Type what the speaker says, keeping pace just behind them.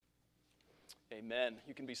Amen.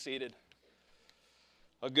 You can be seated.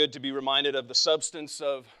 Good to be reminded of the substance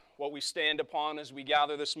of what we stand upon as we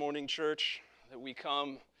gather this morning, church, that we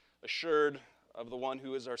come assured of the one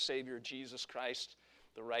who is our Savior, Jesus Christ,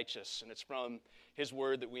 the righteous. And it's from His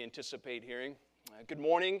word that we anticipate hearing. Good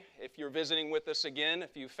morning. If you're visiting with us again,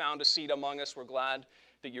 if you found a seat among us, we're glad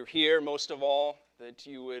that you're here. Most of all, that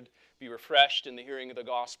you would be refreshed in the hearing of the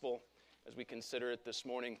gospel as we consider it this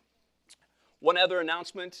morning. One other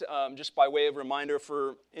announcement, just by way of reminder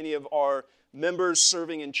for any of our members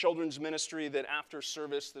serving in children's ministry, that after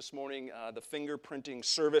service this morning, the fingerprinting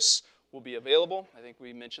service will be available. I think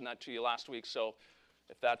we mentioned that to you last week, so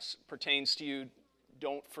if that pertains to you,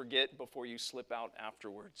 don't forget before you slip out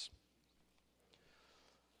afterwards.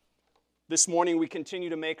 This morning we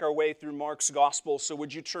continue to make our way through Mark's Gospel, so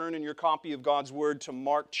would you turn in your copy of God's Word to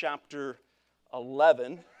Mark chapter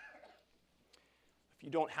 11. If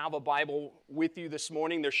you don't have a Bible with you this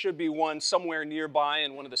morning, there should be one somewhere nearby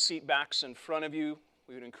in one of the seat backs in front of you.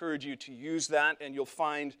 We would encourage you to use that, and you'll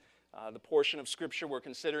find the portion of Scripture we're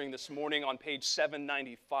considering this morning on page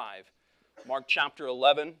 795. Mark chapter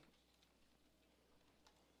 11,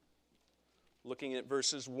 looking at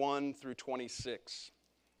verses 1 through 26.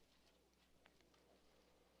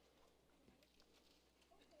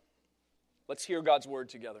 Let's hear God's Word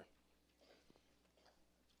together.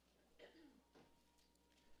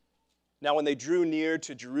 Now when they drew near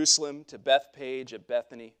to Jerusalem, to Bethphage at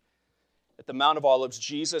Bethany, at the Mount of Olives,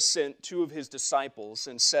 Jesus sent two of his disciples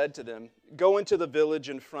and said to them, "Go into the village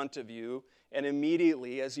in front of you, and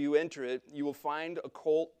immediately as you enter it, you will find a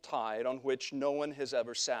colt tied on which no one has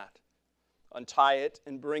ever sat. Untie it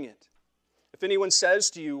and bring it. If anyone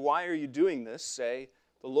says to you, 'Why are you doing this?' say,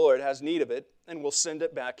 'The Lord has need of it, and will send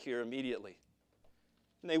it back here immediately.'"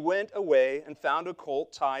 And they went away and found a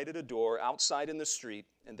colt tied at a door outside in the street,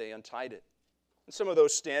 and they untied it. And some of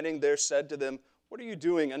those standing there said to them, "What are you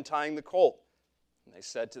doing untying the colt?" And they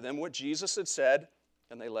said to them what Jesus had said,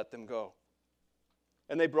 and they let them go.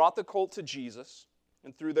 And they brought the colt to Jesus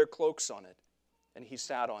and threw their cloaks on it, and he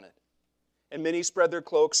sat on it. And many spread their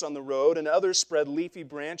cloaks on the road, and others spread leafy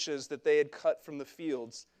branches that they had cut from the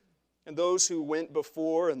fields. And those who went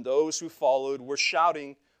before and those who followed were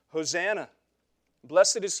shouting, "Hosanna!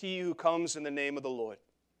 Blessed is he who comes in the name of the Lord.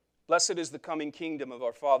 Blessed is the coming kingdom of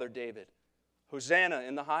our father David. Hosanna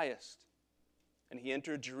in the highest." And he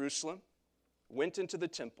entered Jerusalem, went into the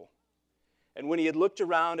temple. And when he had looked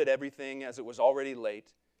around at everything, as it was already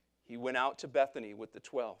late, he went out to Bethany with the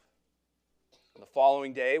 12. On the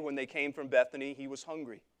following day, when they came from Bethany, he was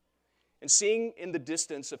hungry. And seeing in the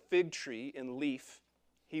distance a fig tree in leaf,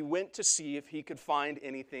 he went to see if he could find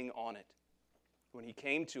anything on it. When he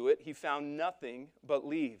came to it, he found nothing but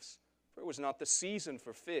leaves, for it was not the season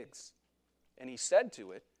for figs. And he said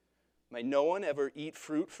to it, "May no one ever eat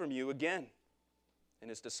fruit from you again." And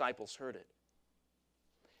his disciples heard it.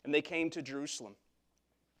 And they came to Jerusalem.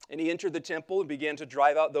 And he entered the temple and began to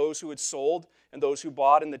drive out those who had sold and those who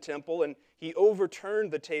bought in the temple. And he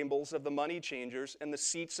overturned the tables of the money changers and the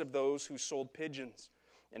seats of those who sold pigeons.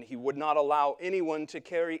 And he would not allow anyone to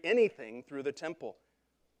carry anything through the temple.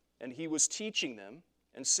 And he was teaching them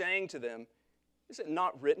and saying to them, "Is it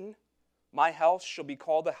not written, 'My house shall be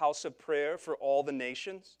called a house of prayer for all the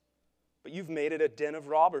nations'? But you've made it a den of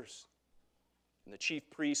robbers." And the chief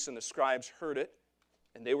priests and the scribes heard it,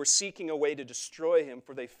 and they were seeking a way to destroy him,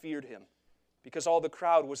 for they feared him, because all the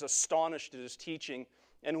crowd was astonished at his teaching.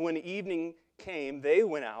 And when evening came, they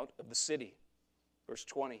went out of the city. Verse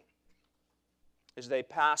 20. As they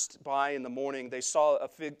passed by in the morning, they saw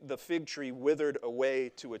the fig tree withered away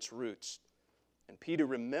to its roots. And Peter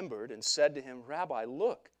remembered and said to him, "Rabbi,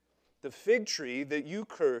 look, the fig tree that you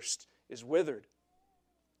cursed is withered."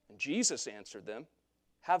 And Jesus answered them,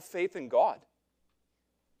 "Have faith in God.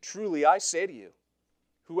 Truly I say to you,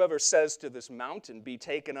 whoever says to this mountain, 'Be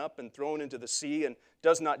taken up and thrown into the sea,' and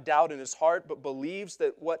does not doubt in his heart, but believes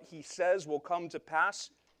that what he says will come to pass,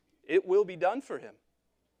 it will be done for him.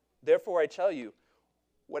 Therefore I tell you,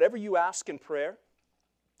 whatever you ask in prayer,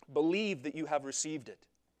 believe that you have received it,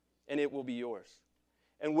 and it will be yours.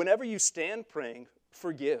 And whenever you stand praying,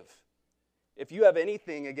 forgive, if you have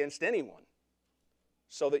anything against anyone,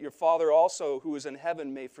 so that your Father also who is in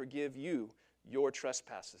heaven may forgive you your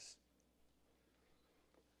trespasses."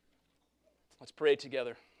 Let's pray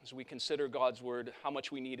together as we consider God's word, how much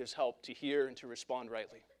we need his help to hear and to respond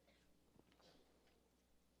rightly.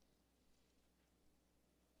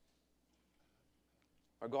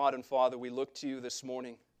 Our God and Father, we look to you this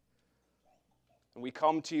morning, and we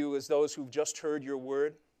come to you as those who've just heard your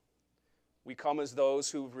word. We come as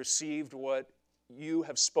those who've received what you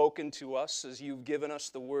have spoken to us as you've given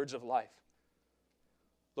us the words of life.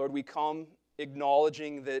 Lord, we come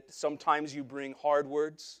acknowledging that sometimes you bring hard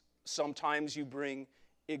words, sometimes you bring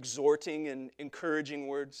exhorting and encouraging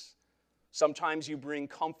words, sometimes you bring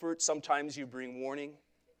comfort, sometimes you bring warning.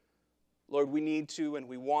 Lord, we need to and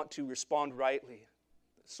we want to respond rightly.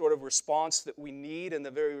 The sort of response that we need and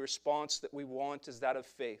the very response that we want is that of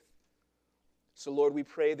faith. So, Lord, we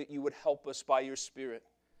pray that you would help us by your Spirit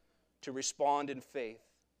to respond in faith,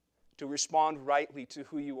 to respond rightly to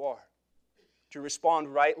who you are, to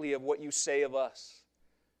respond rightly of what you say of us,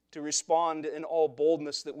 to respond in all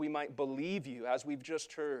boldness that we might believe you, as we've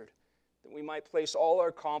just heard, that we might place all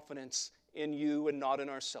our confidence in you and not in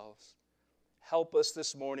ourselves. Help us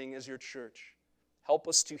this morning as your church. Help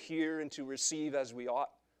us to hear and to receive as we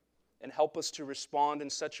ought, and help us to respond in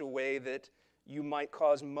such a way that you might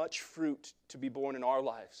cause much fruit to be born in our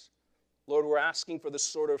lives. Lord, we're asking for the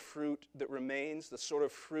sort of fruit that remains, the sort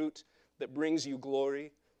of fruit that brings you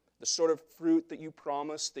glory, the sort of fruit that you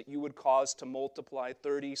promised that you would cause to multiply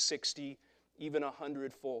 30, 60, even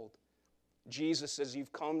 100-fold. Jesus, as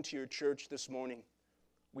you've come to your church this morning,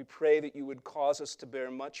 we pray that you would cause us to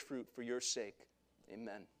bear much fruit for your sake.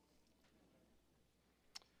 Amen.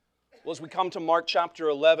 Well, as we come to Mark chapter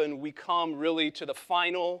 11, we come really to the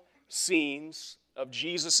final scenes of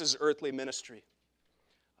Jesus' earthly ministry.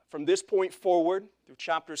 From this point forward, through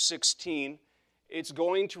chapter 16, it's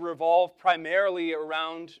going to revolve primarily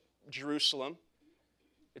around Jerusalem.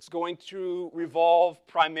 It's going to revolve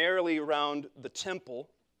primarily around the temple,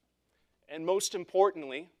 and most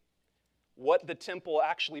importantly, what the temple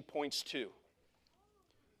actually points to.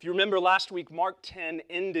 If you remember last week, Mark 10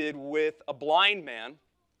 ended with a blind man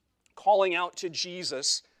calling out to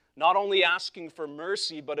Jesus, not only asking for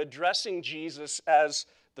mercy, but addressing Jesus as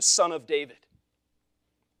the Son of David.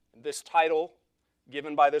 This title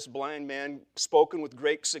given by this blind man, spoken with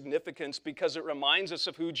great significance because it reminds us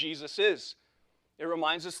of who Jesus is. It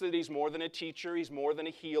reminds us that he's more than a teacher, he's more than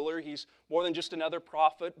a healer, he's more than just another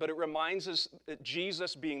prophet, but it reminds us that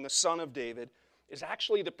Jesus, being the Son of David, is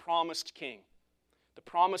actually the promised king, the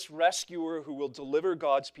promised rescuer who will deliver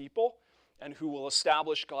God's people and who will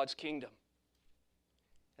establish God's kingdom.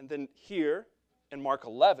 And then here in Mark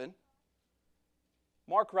 11,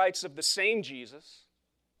 Mark writes of the same Jesus,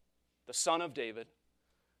 the Son of David,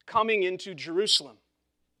 coming into Jerusalem,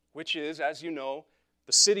 which is, as you know,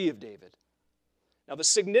 the city of David. Now, the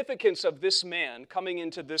significance of this man coming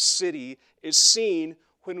into this city is seen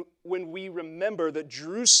when we remember that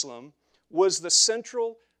Jerusalem was the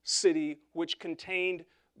central city which contained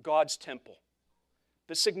God's temple.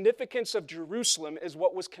 The significance of Jerusalem is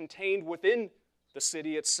what was contained within the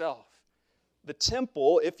city itself. The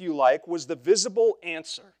temple, if you like, was the visible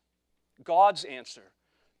answer, God's answer,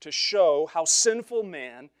 to show how sinful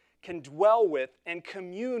man can dwell with and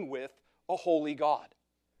commune with a holy God.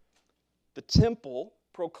 The temple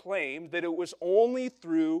proclaimed that it was only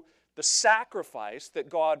through the sacrifice that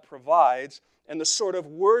God provides and the sort of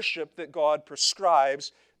worship that God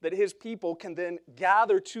prescribes that his people can then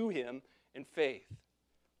gather to him in faith.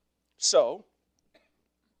 So,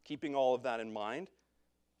 keeping all of that in mind,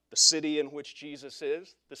 the city in which Jesus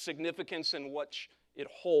is, the significance in which it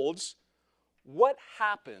holds, what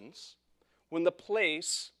happens when the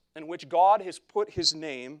place in which God has put his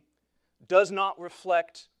name does not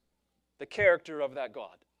reflect the character of that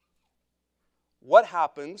God? What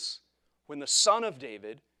happens when the Son of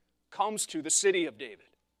David comes to the city of David?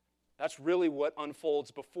 That's really what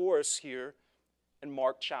unfolds before us here in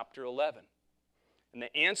Mark chapter 11. And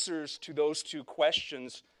the answers to those two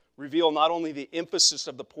questions reveal not only the emphasis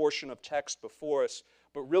of the portion of text before us,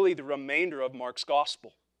 but really the remainder of Mark's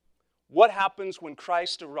gospel. What happens when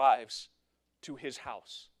Christ arrives to his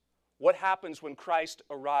house? What happens when Christ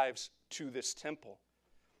arrives to this temple?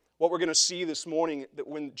 What we're going to see this morning, that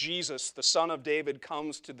when Jesus, the Son of David,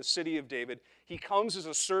 comes to the city of David, he comes as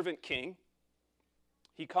a servant king.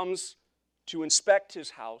 He comes to inspect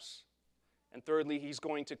his house. And thirdly, he's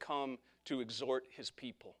going to come to exhort his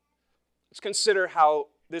people. Let's consider how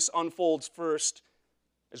this unfolds first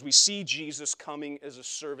as we see Jesus coming as a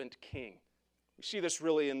servant king. We see this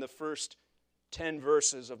really in the first 10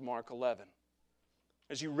 verses of Mark 11.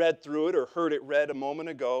 As you read through it or heard it read a moment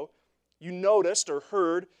ago, you noticed or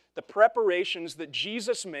heard the preparations that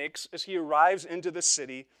Jesus makes as he arrives into the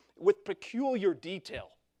city with peculiar detail.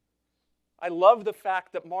 I love the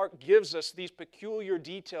fact that Mark gives us these peculiar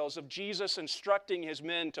details of Jesus instructing his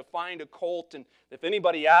men to find a colt, and if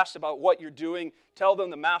anybody asks about what you're doing, tell them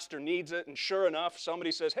the master needs it, and sure enough,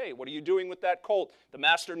 somebody says, hey, what are you doing with that colt? The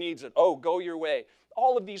master needs it. Oh, go your way.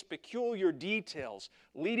 All of these peculiar details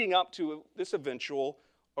leading up to this eventual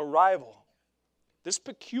arrival. This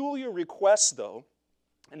peculiar request, though,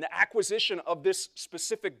 and the acquisition of this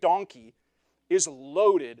specific donkey is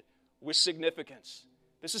loaded with significance.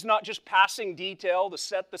 This is not just passing detail to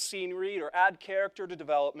set the scenery or add character to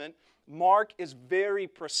development. Mark is very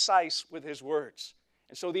precise with his words.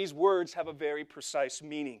 And so these words have a very precise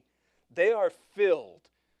meaning. They are filled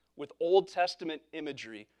with Old Testament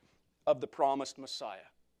imagery of the promised Messiah.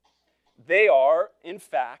 They are, in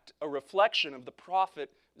fact, a reflection of the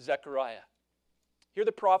prophet Zechariah. Hear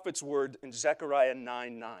the prophet's word in Zechariah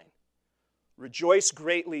 9:9. Rejoice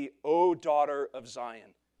greatly, O daughter of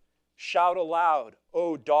Zion. Shout aloud,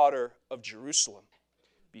 O daughter of Jerusalem.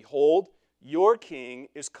 Behold, your king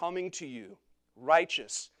is coming to you,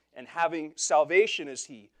 righteous and having salvation is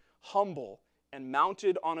he, humble and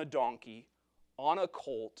mounted on a donkey, on a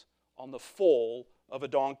colt, on the foal of a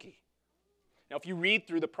donkey. Now, if you read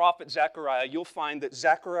through the prophet Zechariah, you'll find that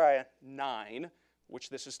Zechariah 9, which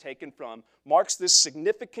this is taken from, marks this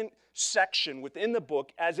significant section within the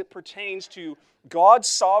book as it pertains to God's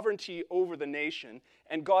sovereignty over the nation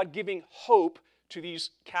and God giving hope to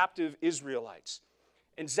these captive Israelites.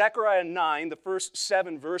 In Zechariah 9, the first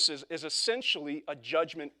 7 verses is essentially a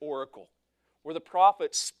judgment oracle, where the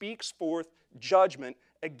prophet speaks forth judgment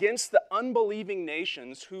against the unbelieving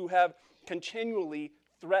nations who have continually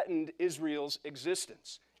threatened Israel's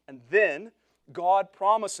existence. And then God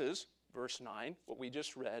promises, verse 9, what we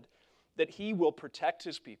just read, that he will protect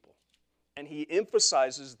his people. And he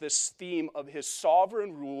emphasizes this theme of his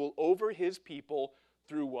sovereign rule over his people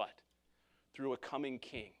through what? Through a coming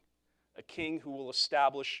king. A king who will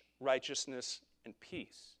establish righteousness and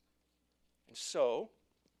peace. And so,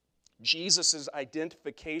 Jesus'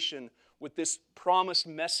 identification with this promised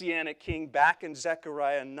messianic king back in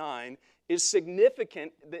Zechariah 9 is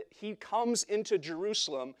significant that he comes into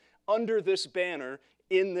Jerusalem under this banner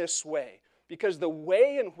in this way. Because the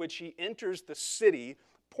way in which he enters the city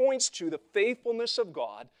points to the faithfulness of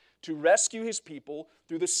God to rescue his people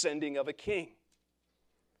through the sending of a king.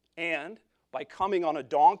 And by coming on a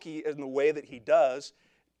donkey in the way that he does,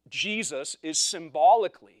 Jesus is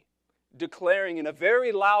symbolically declaring in a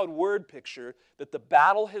very loud word picture that the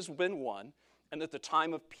battle has been won and that the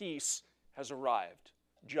time of peace has arrived,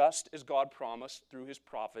 just as God promised through his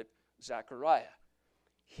prophet Zechariah.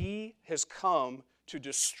 He has come to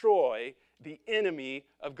destroy the enemy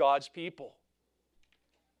of God's people.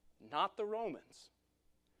 Not the Romans,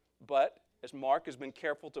 but, as Mark has been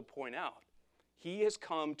careful to point out, he has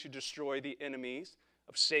come to destroy the enemies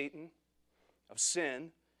of Satan, of sin,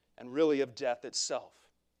 and really of death itself.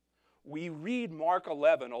 We read Mark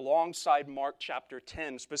 11 alongside Mark chapter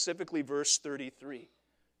 10, specifically verse 33.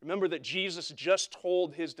 Remember that Jesus just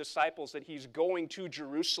told his disciples that he's going to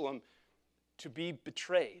Jerusalem to be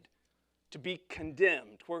betrayed, to be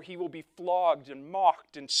condemned, where he will be flogged and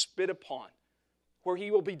mocked and spit upon, where he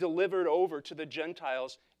will be delivered over to the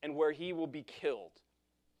Gentiles, and where he will be killed,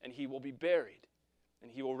 and he will be buried,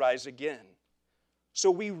 and he will rise again. So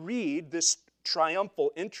we read this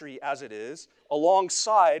triumphal entry, as it is,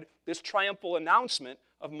 alongside this triumphal announcement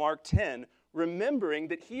of Mark 10, remembering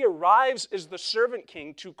that he arrives as the servant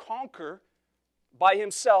king to conquer by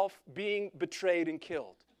himself, being betrayed and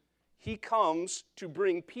killed. He comes to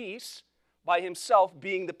bring peace by himself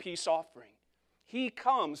being the peace offering. He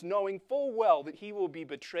comes knowing full well that he will be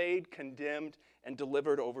betrayed, condemned, and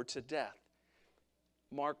delivered over to death.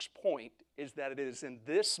 Mark's point is that it is in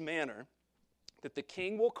this manner that the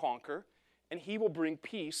king will conquer and he will bring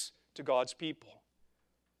peace to God's people.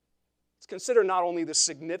 Let's consider not only the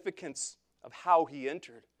significance of how he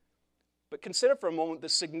entered, but consider for a moment the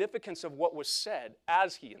significance of what was said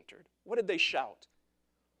as he entered. What did they shout?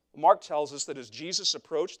 Mark tells us that as Jesus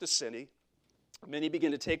approached the city, many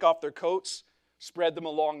began to take off their coats, spread them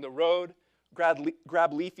along the road,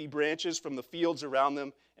 grab leafy branches from the fields around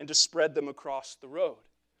them, and to spread them across the road.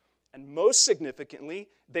 And most significantly,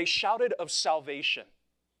 they shouted of salvation.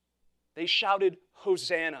 They shouted,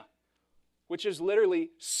 Hosanna, which is literally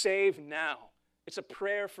save now. It's a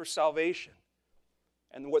prayer for salvation.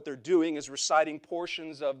 And what they're doing is reciting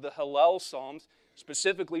portions of the Hallel Psalms,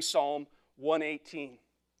 specifically Psalm 118.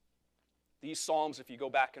 These Psalms, if you go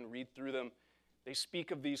back and read through them, they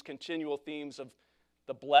speak of these continual themes of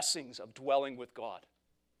the blessings of dwelling with God.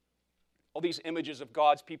 All these images of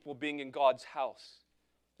God's people being in God's house.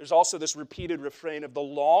 There's also this repeated refrain of the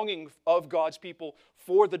longing of God's people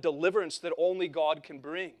for the deliverance that only God can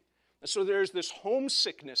bring. And so there's this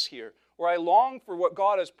homesickness here, where I long for what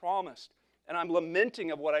God has promised, and I'm lamenting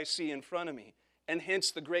of what I see in front of me. And hence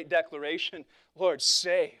the great declaration, Lord,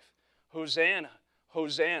 save, Hosanna,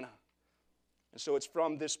 Hosanna. And so it's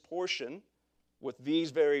from this portion, with these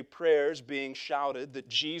very prayers being shouted, that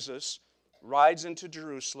Jesus rides into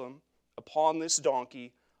Jerusalem upon this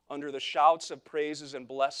donkey under the shouts of praises and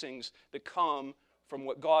blessings that come from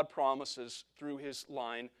what God promises through his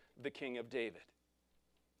line, the King of David.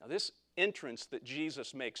 Now this entrance that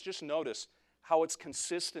Jesus makes, just notice how it's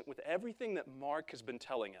consistent with everything that Mark has been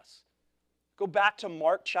telling us. Go back to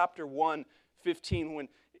Mark chapter 1:15 when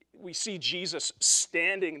we see Jesus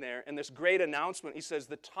standing there and this great announcement. He says,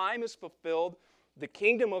 "The time is fulfilled, the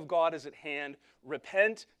kingdom of God is at hand,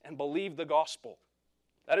 repent and believe the gospel."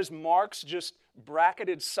 That is Mark's just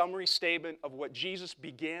bracketed summary statement of what Jesus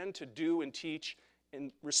began to do and teach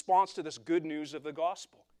in response to this good news of the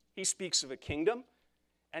gospel. He speaks of a kingdom,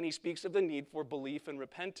 and he speaks of the need for belief and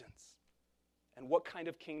repentance. And what kind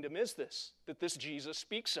of kingdom is this that this Jesus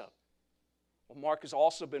speaks of? Well, Mark has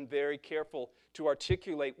also been very careful to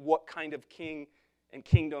articulate what kind of king and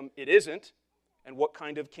kingdom it isn't and what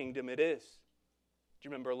kind of kingdom it is. Do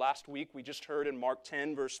you remember last week we just heard in Mark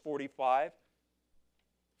 10, verse 45,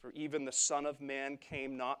 "For even the Son of Man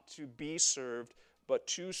came not to be served, but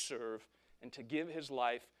to serve, and to give his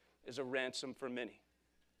life as a ransom for many."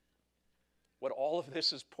 What all of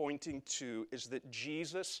this is pointing to is that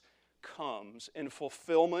Jesus comes in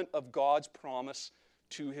fulfillment of God's promise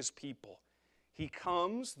to his people. He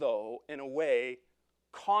comes, though, in a way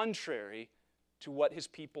contrary to what his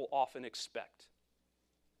people often expect.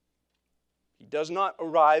 He does not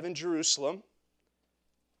arrive in Jerusalem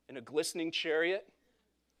in a glistening chariot,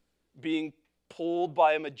 being pulled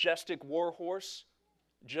by a majestic war horse,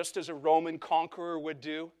 just as a Roman conqueror would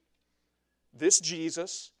do. This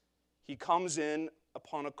Jesus, he comes in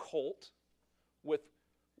upon a colt with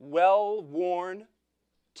well-worn,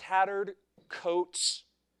 tattered coats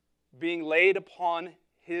being laid upon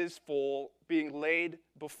his foal, being laid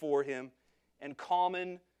before him, and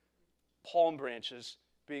common palm branches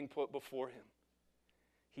being put before him.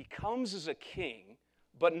 He comes as a king,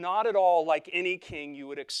 but not at all like any king you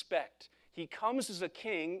would expect. He comes as a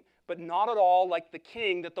king, but not at all like the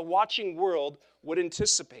king that the watching world would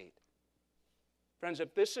anticipate. Friends,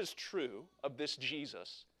 if this is true of this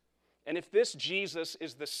Jesus, and if this Jesus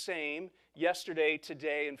is the same yesterday,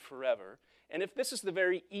 today, and forever, and if this is the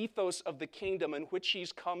very ethos of the kingdom in which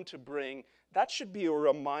he's come to bring, that should be a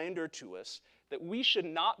reminder to us that we should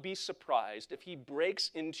not be surprised if he breaks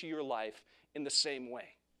into your life in the same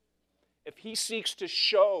way. If he seeks to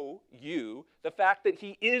show you the fact that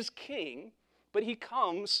he is king, but he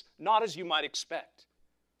comes not as you might expect.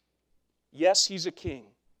 Yes, he's a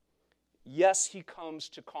king. Yes, he comes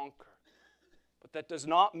to conquer. But that does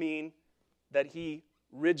not mean that he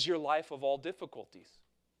rids your life of all difficulties,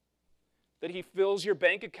 that he fills your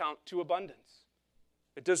bank account to abundance.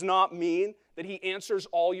 It does not mean that he answers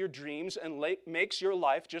all your dreams and makes your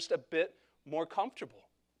life just a bit more comfortable.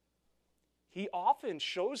 He often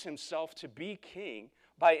shows himself to be king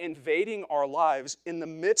by invading our lives in the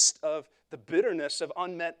midst of the bitterness of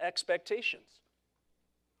unmet expectations,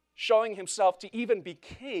 showing himself to even be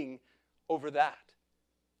king over that.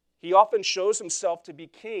 He often shows himself to be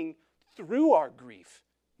king through our grief,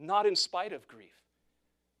 not in spite of grief,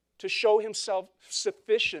 to show himself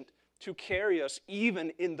sufficient to carry us even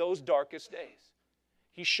in those darkest days.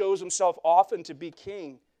 He shows himself often to be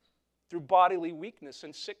king through bodily weakness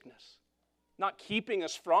and sickness, not keeping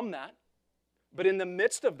us from that, but in the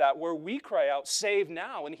midst of that where we cry out, "Save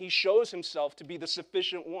now," and he shows himself to be the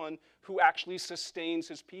sufficient one who actually sustains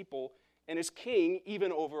his people and is king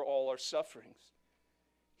even over all our sufferings.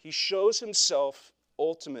 He shows himself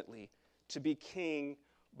ultimately to be king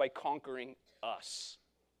by conquering us.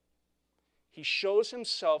 He shows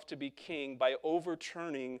himself to be king by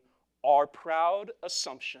overturning our proud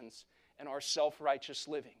assumptions and our self-righteous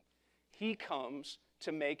living. He comes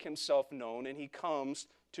to make himself known, and he comes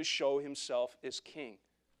to show himself as king.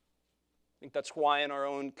 I think that's why in our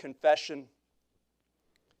own confession,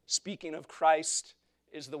 speaking of Christ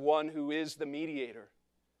is the one who is the mediator.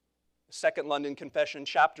 The Second London Confession,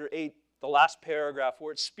 chapter 8, the last paragraph,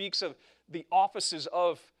 where it speaks of the offices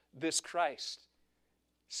of this Christ,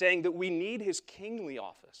 saying that we need his kingly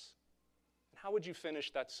office. How would you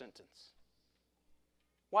finish that sentence?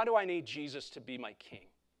 Why do I need Jesus to be my king?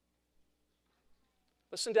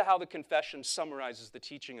 Listen to how the confession summarizes the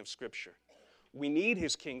teaching of Scripture. We need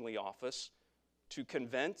his kingly office to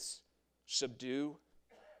convince, subdue,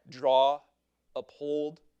 draw,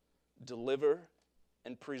 uphold, deliver,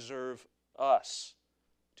 and preserve us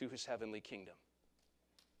to his heavenly kingdom.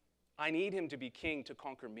 I need him to be king to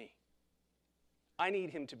conquer me. I need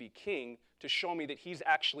him to be king to show me that he's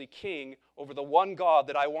actually king over the one God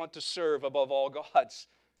that I want to serve above all gods,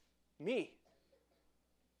 me.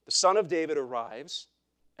 The Son of David arrives,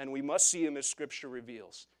 and we must see him as Scripture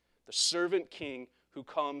reveals, the servant king who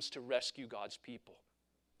comes to rescue God's people.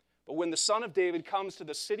 But when the Son of David comes to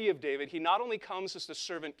the city of David, he not only comes as the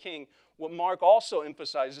servant king, what Mark also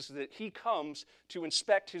emphasizes is that he comes to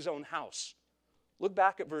inspect his own house. Look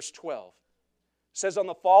back at verse 12. It says, on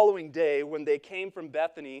the following day, when they came from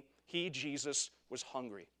Bethany, he, Jesus, was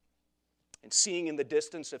hungry. And seeing in the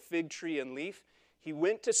distance a fig tree and leaf, he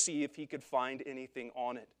went to see if he could find anything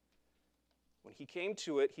on it. When he came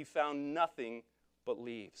to it, he found nothing but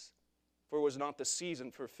leaves, for it was not the season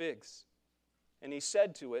for figs. And he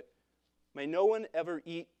said to it, may no one ever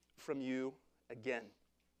eat from you again.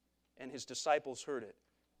 And his disciples heard it.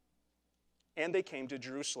 And they came to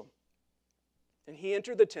Jerusalem. And he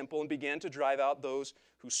entered the temple and began to drive out those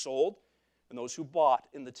who sold and those who bought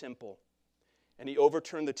in the temple. And he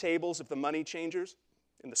overturned the tables of the money changers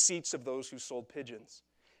and the seats of those who sold pigeons.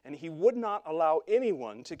 And he would not allow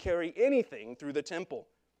anyone to carry anything through the temple.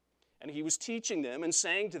 And he was teaching them and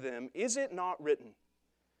saying to them, is it not written,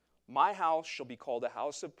 my house shall be called a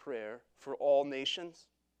house of prayer for all nations?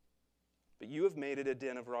 But you have made it a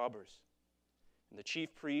den of robbers. And the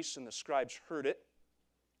chief priests and the scribes heard it,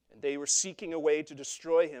 and they were seeking a way to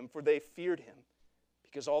destroy him, for they feared him,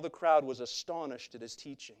 because all the crowd was astonished at his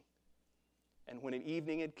teaching. And when an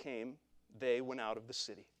evening had came, they went out of the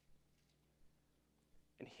city.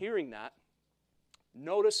 And hearing that,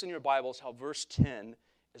 notice in your Bibles how verse 10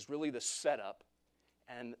 is really the setup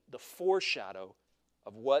and the foreshadow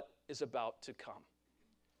of what is about to come.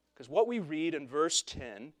 Because what we read in verse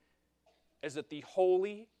 10 is that the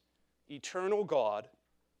holy, eternal God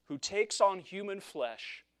who takes on human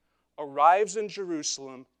flesh arrives in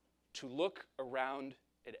Jerusalem to look around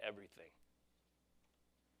at everything.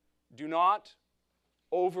 Do not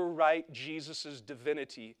overwrite Jesus'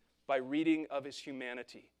 divinity by reading of his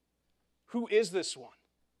humanity. Who is this one?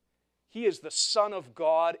 He is the Son of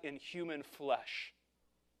God in human flesh.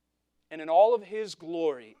 And in all of his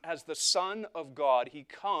glory, as the Son of God, he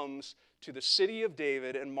comes to the city of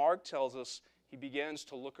David, and Mark tells us he begins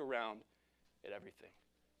to look around at everything.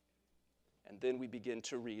 And then we begin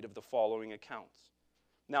to read of the following accounts.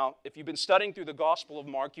 Now, if you've been studying through the Gospel of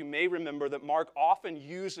Mark, you may remember that Mark often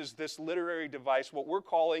uses this literary device, what we're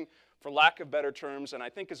calling, for lack of better terms, and I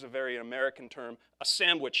think is a very American term, a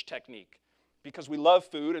sandwich technique. Because we love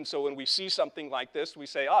food, and so when we see something like this, we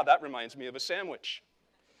say, that reminds me of a sandwich.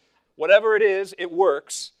 Whatever it is, it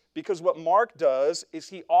works, because what Mark does is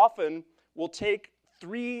he often will take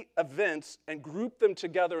three events and group them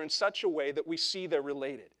together in such a way that we see they're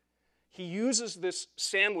related. He uses this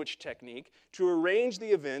sandwich technique to arrange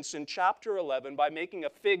the events in chapter 11 by making a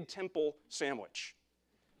fig temple sandwich.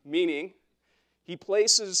 Meaning, he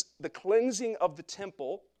places the cleansing of the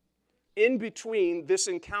temple in between this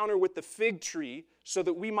encounter with the fig tree so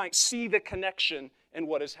that we might see the connection in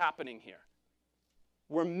what is happening here.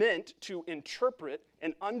 We're meant to interpret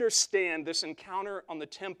and understand this encounter on the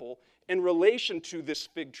temple in relation to this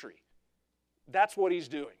fig tree. That's what he's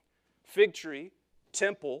doing. Fig tree,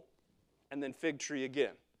 temple, and then fig tree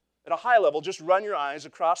again. At a high level, just run your eyes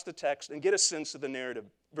across the text and get a sense of the narrative.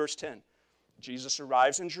 Verse 10, Jesus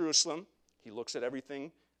arrives in Jerusalem. He looks at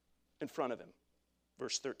everything in front of him.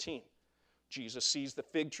 Verse 13, Jesus sees the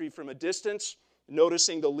fig tree from a distance,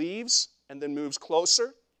 noticing the leaves, and then moves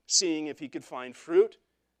closer, seeing if he could find fruit.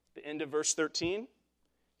 The end of verse 13,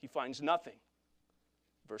 he finds nothing.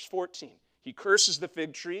 Verse 14, he curses the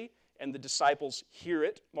fig tree, and the disciples hear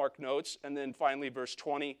it, Mark notes. And then finally, verse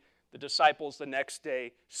 20, the disciples the next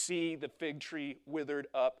day see the fig tree withered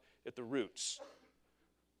up at the roots.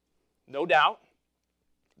 No doubt,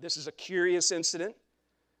 this is a curious incident,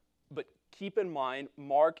 but keep in mind,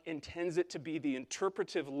 Mark intends it to be the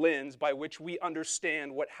interpretive lens by which we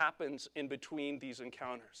understand what happens in between these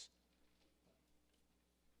encounters.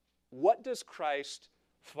 What does Christ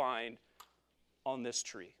find on this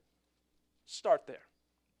tree? Start there.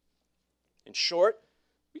 In short,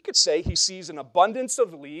 we could say he sees an abundance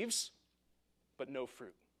of leaves, but no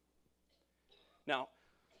fruit. Now,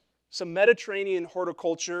 some Mediterranean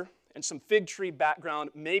horticulture and some fig tree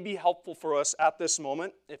background may be helpful for us at this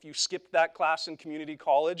moment. If you skipped that class in community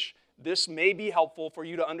college, this may be helpful for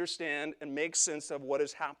you to understand and make sense of what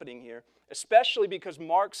is happening here, especially because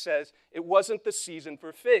Mark says it wasn't the season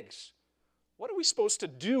for figs. What are we supposed to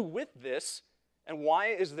do with this, and why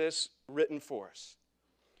is this written for us?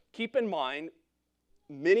 Keep in mind,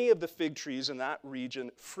 many of the fig trees in that region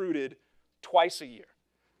fruited twice a year,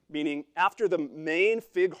 meaning after the main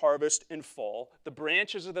fig harvest in fall, the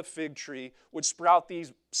branches of the fig tree would sprout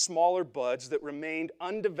these smaller buds that remained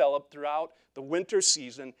undeveloped throughout the winter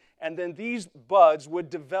season, and then these buds would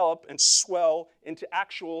develop and swell into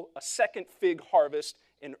a second fig harvest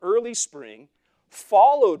in early spring,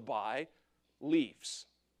 followed by leaves.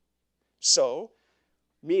 So,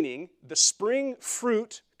 meaning the spring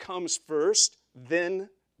fruit comes first, then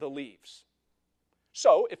the leaves.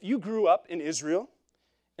 So if you grew up in Israel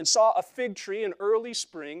and saw a fig tree in early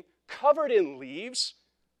spring covered in leaves,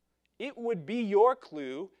 it would be your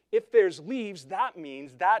clue. If there's leaves, that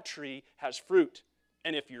means that tree has fruit.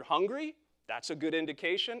 And if you're hungry, that's a good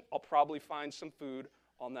indication. I'll probably find some food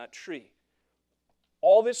on that tree.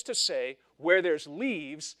 All this to say, where there's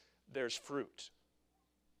leaves, there's fruit.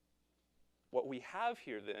 What we have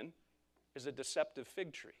here then is a deceptive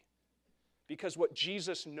fig tree. Because what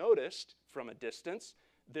Jesus noticed from a distance,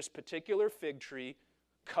 this particular fig tree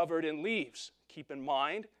covered in leaves. Keep in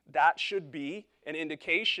mind, that should be an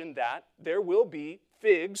indication that there will be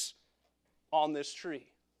figs on this tree.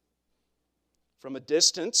 From a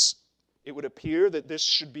distance, it would appear that this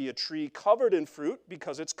should be a tree covered in fruit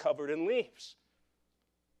because it's covered in leaves.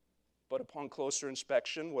 But upon closer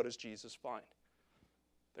inspection, what does Jesus find?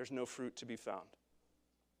 There's no fruit to be found.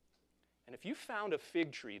 And if you found a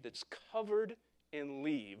fig tree that's covered in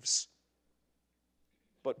leaves,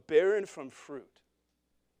 but barren from fruit,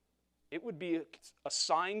 it would be a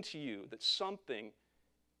sign to you that something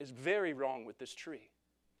is very wrong with this tree.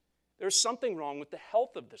 There's something wrong with the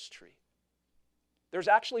health of this tree. There's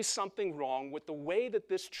actually something wrong with the way that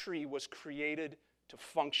this tree was created to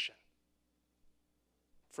function.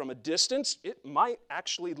 From a distance, it might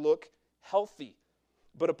actually look healthy,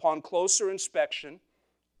 but upon closer inspection,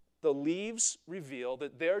 the leaves reveal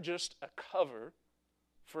that they're just a cover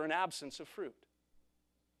for an absence of fruit.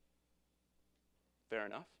 Fair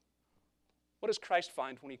enough. What does Christ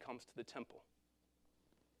find when he comes to the temple?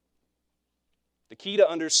 The key to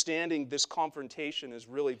understanding this confrontation is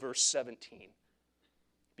really verse 17,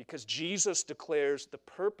 because Jesus declares the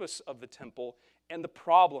purpose of the temple and the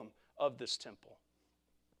problem of this temple.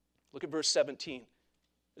 Look at verse 17.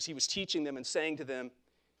 As he was teaching them and saying to them,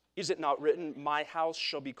 "Is it not written, 'My house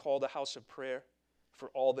shall be called a house of prayer for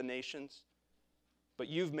all the nations'? But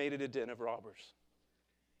you've made it a den of robbers."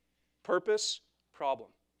 Purpose,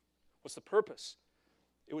 problem. What's the purpose?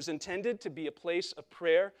 It was intended to be a place of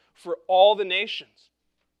prayer for all the nations.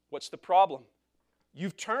 What's the problem?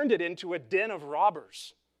 You've turned it into a den of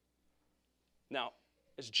robbers. Now,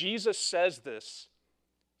 as Jesus says this,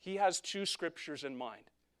 he has two scriptures in mind.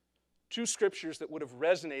 Two scriptures that would have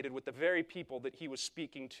resonated with the very people that he was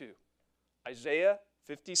speaking to. Isaiah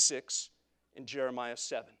 56 and Jeremiah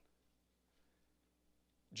 7.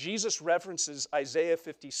 Jesus references Isaiah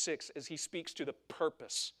 56 as he speaks to the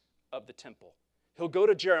purpose of the temple. He'll go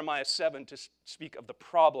to Jeremiah 7 to speak of the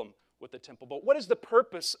problem with the temple. But what is the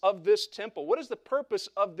purpose of this temple? What is the purpose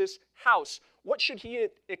of this house? What should he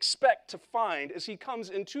expect to find as he comes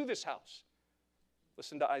into this house?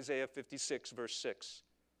 Listen to Isaiah 56, verse 6.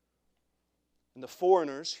 "And the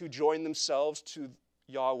foreigners who join themselves to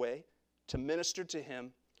Yahweh to minister to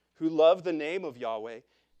him, who love the name of Yahweh,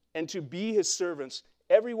 and to be his servants,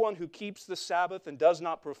 everyone who keeps the Sabbath and does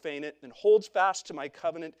not profane it, and holds fast to my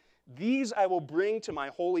covenant, these I will bring to my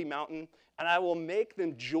holy mountain, and I will make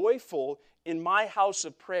them joyful in my house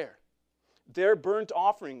of prayer. Their burnt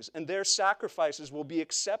offerings and their sacrifices will be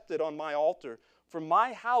accepted on my altar, for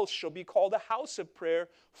my house shall be called a house of prayer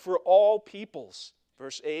for all peoples."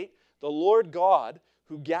 Verse 8, "The Lord God,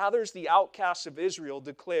 who gathers the outcasts of Israel,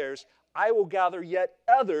 declares, I will gather yet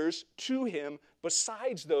others to him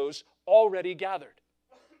besides those already gathered."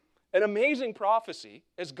 An amazing prophecy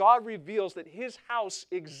as God reveals that his house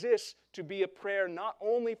exists to be a prayer not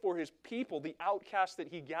only for his people, the outcasts that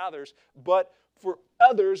he gathers, but for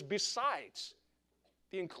others besides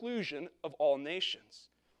the inclusion of all nations.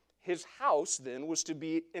 His house then was to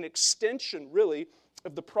be an extension, really,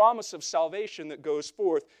 of the promise of salvation that goes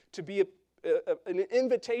forth, to be an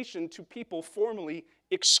invitation to people formerly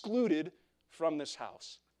excluded from this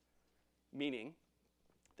house. Meaning,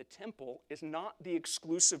 the temple is not the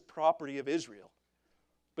exclusive property of Israel,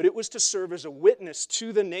 but it was to serve as a witness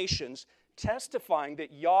to the nations, testifying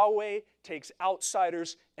that Yahweh takes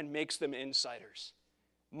outsiders and makes them insiders.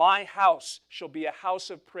 My house shall be a house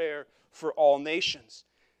of prayer for all nations.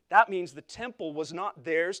 That means the temple was not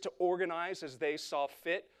theirs to organize as they saw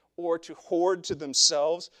fit or to hoard to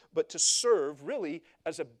themselves, but to serve really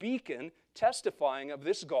as a beacon testifying of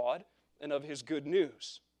this God and of his good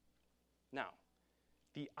news. Now,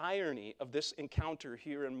 the irony of this encounter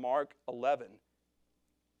here in Mark 11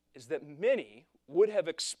 is that many would have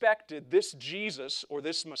expected this Jesus or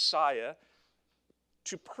this Messiah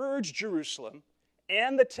to purge Jerusalem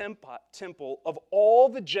and the temple of all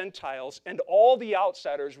the Gentiles and all the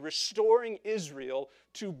outsiders, restoring Israel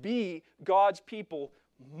to be God's people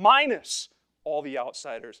minus all the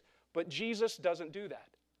outsiders. But Jesus doesn't do that.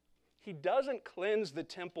 he doesn't cleanse the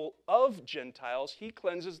temple of Gentiles, he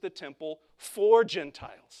cleanses the temple for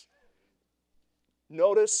Gentiles.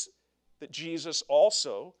 Notice that Jesus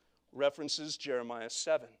also references Jeremiah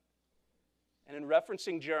 7. And in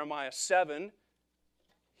referencing Jeremiah 7,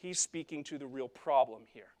 he's speaking to the real problem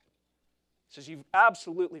here. He says, you've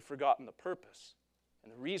absolutely forgotten the purpose.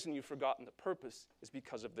 And the reason you've forgotten the purpose is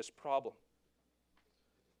because of this problem.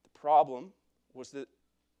 The problem was that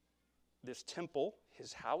this temple,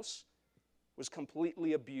 his house, was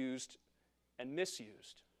completely abused and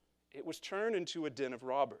misused. It was turned into a den of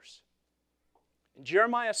robbers. In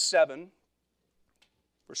Jeremiah 7,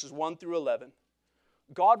 verses 1 through 11,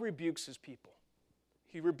 God rebukes his people.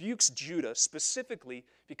 He rebukes Judah specifically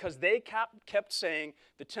because they kept saying,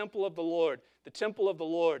 the temple of the Lord, the temple of the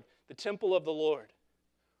Lord, the temple of the Lord.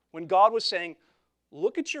 When God was saying,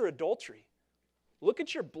 look at your adultery. Look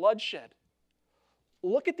at your bloodshed.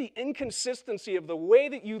 Look at the inconsistency of the way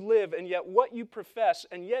that you live and yet what you profess.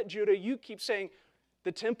 And yet, Judah, you keep saying,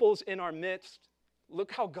 the temple's in our midst.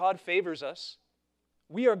 Look how God favors us.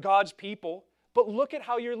 We are God's people. But look at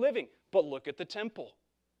how you're living. But look at the temple.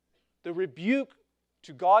 The rebuke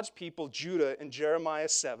to God's people, Judah, in Jeremiah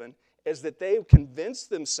 7, is that they convinced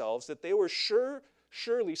themselves that they were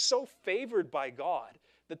surely so favored by God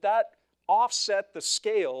that offset the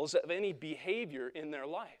scales of any behavior in their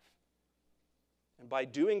life. And by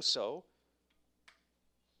doing so,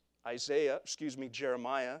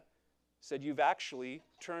 Jeremiah said, you've actually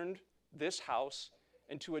turned this house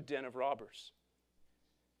into a den of robbers.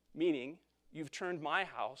 Meaning, you've turned my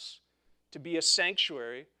house to be a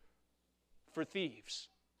sanctuary for thieves,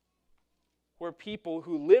 where people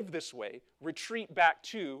who live this way retreat back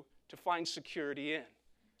to find security in.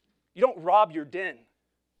 You don't rob your den.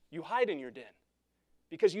 You hide in your den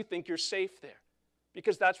because you think you're safe there,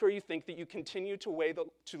 because that's where you think that you continue to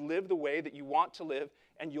live the way that you want to live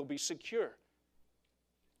and you'll be secure.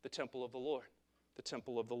 The temple of the Lord, the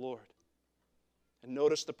temple of the Lord. And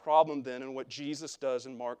notice the problem then in what Jesus does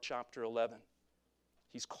in Mark chapter 11.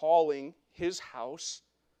 He's calling his house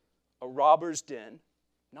a robber's den,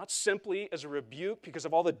 not simply as a rebuke because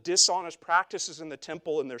of all the dishonest practices in the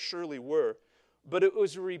temple, and there surely were, but it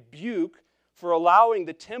was a rebuke for allowing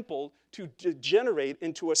the temple to degenerate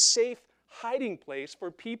into a safe hiding place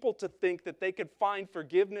for people to think that they could find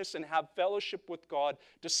forgiveness and have fellowship with God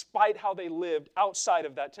despite how they lived outside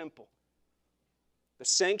of that temple. The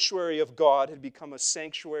sanctuary of God had become a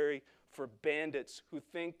sanctuary for bandits who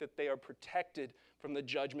think that they are protected from the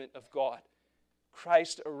judgment of God.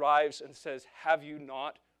 Christ arrives and says, have you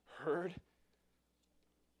not heard?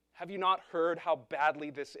 Have you not heard how badly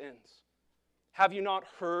this ends? Have you not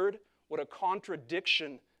heard what a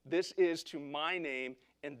contradiction this is to my name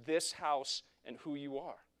and this house and who you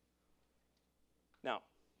are? Now,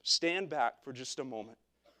 stand back for just a moment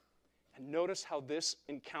and notice how this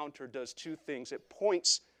encounter does two things. It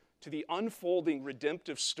points to the unfolding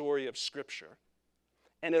redemptive story of Scripture,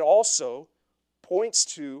 and it also points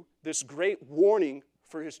to this great warning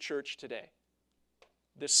for his church today.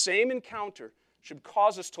 The same encounter should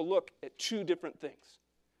cause us to look at two different things.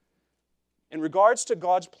 In regards to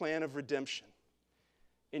God's plan of redemption,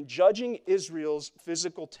 in judging Israel's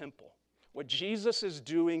physical temple, what Jesus is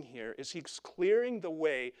doing here is he's clearing the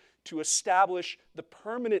way to establish the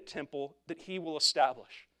permanent temple that he will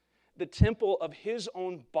establish. The temple of his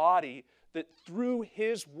own body that through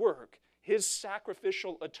his work, his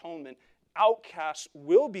sacrificial atonement, outcasts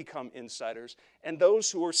will become insiders, and those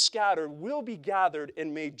who are scattered will be gathered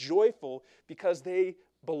and made joyful because they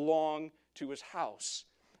belong to his house.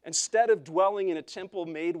 Instead of dwelling in a temple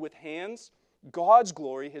made with hands, God's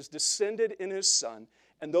glory has descended in his Son,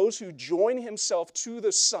 and those who join himself to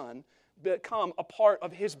the Son become a part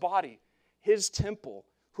of his body, his temple,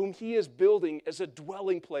 whom he is building as a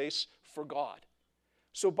dwelling place for God.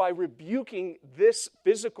 So by rebuking this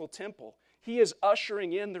physical temple, he is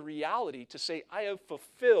ushering in the reality to say, I have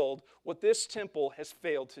fulfilled what this temple has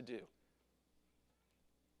failed to do.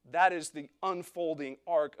 That is the unfolding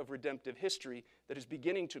arc of redemptive history that is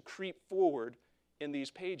beginning to creep forward in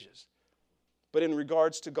these pages. But in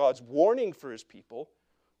regards to God's warning for his people,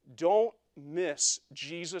 don't miss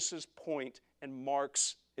Jesus' point and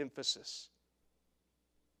Mark's emphasis.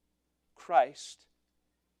 Christ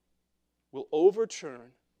will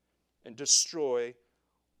overturn and destroy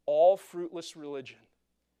all fruitless religion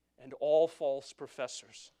and all false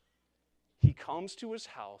professors. He comes to his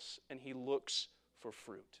house and he looks for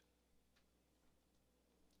fruit.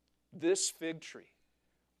 This fig tree,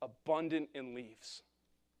 abundant in leaves,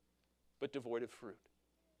 but devoid of fruit.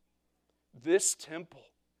 This temple,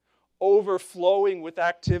 overflowing with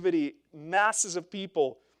activity, masses of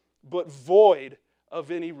people, but void of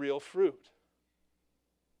any real fruit.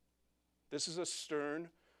 This is a stern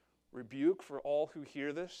rebuke for all who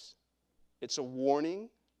hear this. It's a warning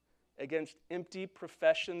against empty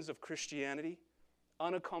professions of Christianity,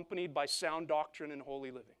 unaccompanied by sound doctrine and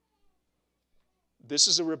holy living. This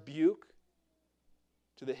is a rebuke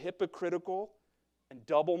to the hypocritical and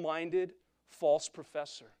double-minded false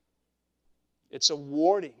professor. It's a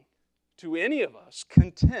warning to any of us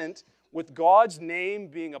content with God's name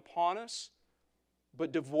being upon us,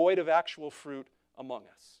 but devoid of actual fruit among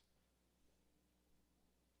us.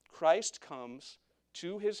 Christ comes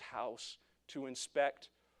to his house to inspect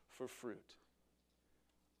for fruit.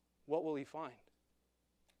 What will he find?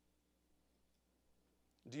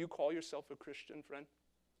 Do you call yourself a Christian, friend?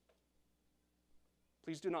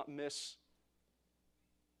 Please do not miss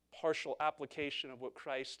partial application of what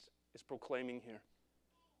Christ is proclaiming here,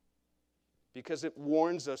 because it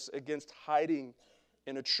warns us against hiding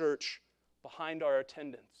in a church behind our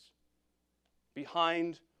attendance,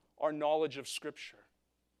 behind our knowledge of Scripture,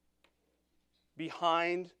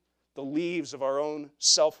 behind the leaves of our own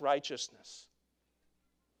self-righteousness.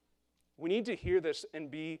 We need to hear this and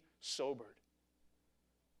be sobered.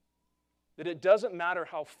 That it doesn't matter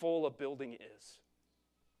how full a building is.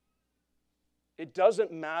 It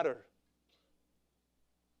doesn't matter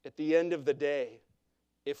at the end of the day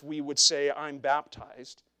if we would say, I'm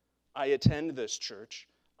baptized, I attend this church,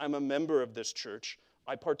 I'm a member of this church,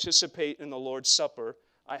 I participate in the Lord's Supper,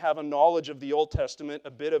 I have a knowledge of the Old Testament, a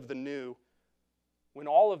bit of the New, when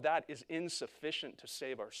all of that is insufficient to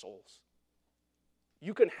save our souls.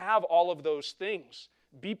 You can have all of those things,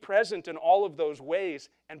 be present in all of those ways,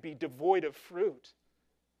 and be devoid of fruit.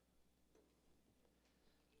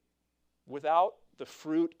 Without the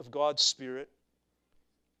fruit of God's Spirit,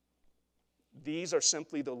 these are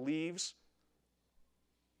simply the leaves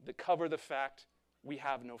that cover the fact we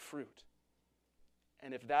have no fruit.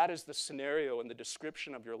 And if that is the scenario and the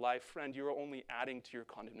description of your life, friend, you are only adding to your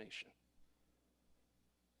condemnation.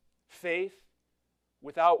 Faith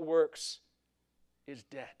without works is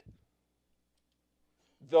dead.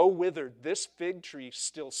 Though withered, this fig tree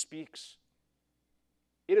still speaks.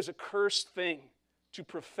 It is a cursed thing to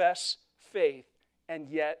profess faith and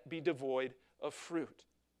yet be devoid of fruit.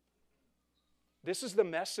 This is the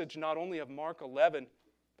message not only of Mark 11,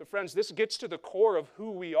 but friends, this gets to the core of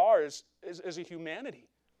who we are as a humanity.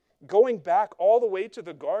 Going back all the way to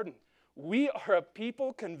the garden, we are a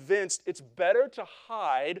people convinced it's better to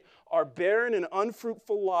hide our barren and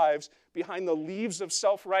unfruitful lives behind the leaves of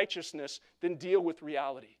self-righteousness than deal with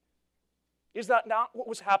reality. Is that not what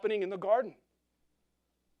was happening in the garden?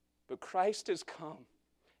 But Christ has come.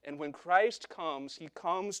 And when Christ comes, he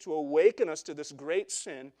comes to awaken us to this great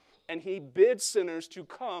sin, and he bids sinners to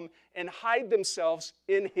come and hide themselves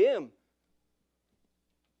in him.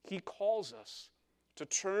 He calls us to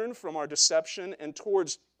turn from our deception and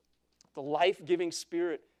towards the life-giving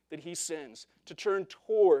Spirit that he sends, to turn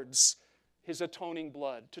towards his atoning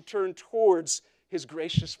blood, to turn towards his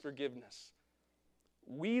gracious forgiveness.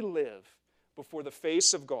 We live before the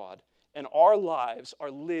face of God, and our lives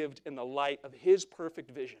are lived in the light of his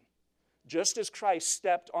perfect vision. Just as Christ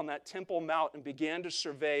stepped on that Temple Mount and began to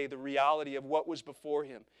survey the reality of what was before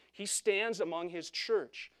him, he stands among his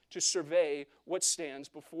church to survey what stands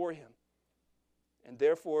before him. And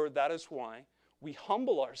therefore, that is why we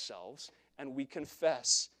humble ourselves and we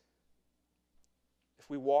confess. If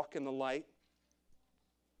we walk in the light,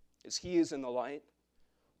 as he is in the light,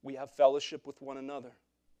 we have fellowship with one another.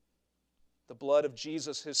 The blood of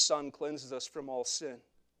Jesus, his Son, cleanses us from all sin.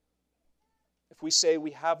 If we say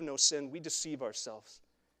we have no sin, we deceive ourselves,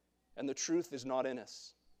 and the truth is not in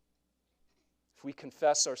us. If we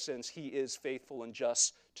confess our sins, he is faithful and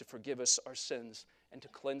just to forgive us our sins and to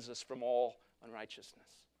cleanse us from all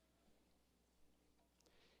unrighteousness.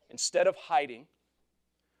 Instead of hiding,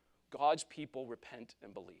 God's people repent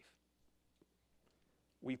and believe.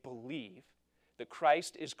 We believe that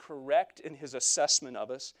Christ is correct in his assessment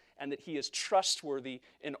of us and that he is trustworthy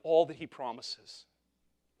in all that he promises.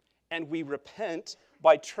 And we repent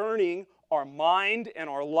by turning our mind and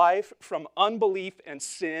our life from unbelief and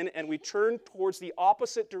sin, and we turn towards the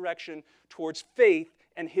opposite direction, towards faith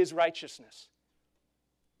and his righteousness.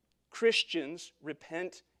 Christians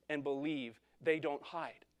repent and believe. They don't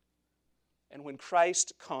hide. And when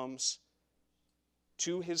Christ comes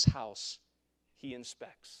to his house, he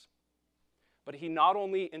inspects. But he not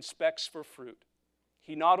only inspects for fruit,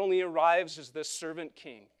 he not only arrives as this servant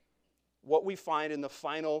king. What we find in the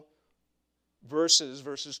final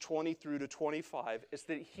verses 20 through to 25, is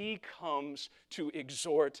that he comes to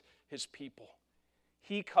exhort his people.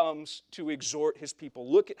 He comes to exhort his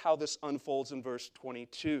people. Look at how this unfolds in verse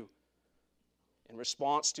 22. In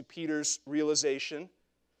response to Peter's realization,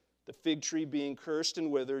 the fig tree being cursed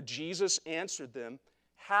and withered, Jesus answered them,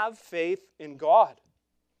 "Have faith in God.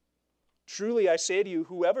 Truly I say to you,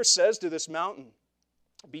 whoever says to this mountain,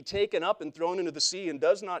 'Be taken up and thrown into the sea,' and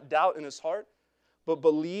does not doubt in his heart, but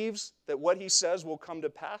believes that what he says will come to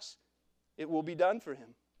pass, it will be done for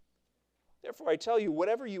him. Therefore I tell you,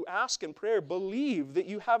 whatever you ask in prayer, believe that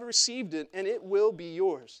you have received it, and it will be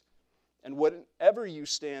yours. And whatever you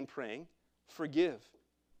stand praying, forgive,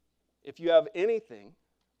 if you have anything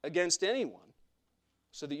against anyone,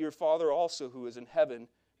 so that your Father also who is in heaven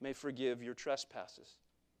may forgive your trespasses."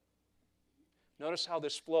 Notice how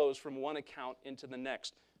this flows from one account into the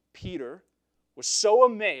next. Peter was so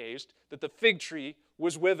amazed that the fig tree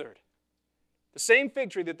was withered. The same fig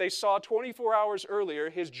tree that they saw 24 hours earlier,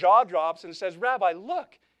 his jaw drops and says, "Rabbi,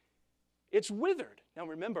 look, it's withered." Now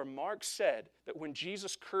remember, Mark said that when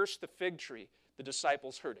Jesus cursed the fig tree, the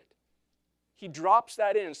disciples heard it. He drops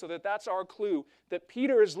that in so that that's our clue that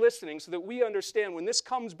Peter is listening, so that we understand when this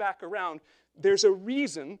comes back around, there's a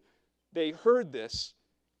reason they heard this,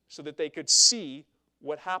 so that they could see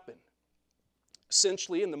what happened.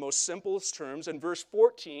 Essentially, in the most simplest terms, in verse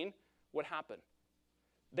 14, what happened?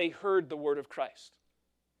 They heard the word of Christ.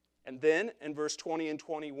 And then, in verse 20 and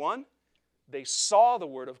 21, they saw the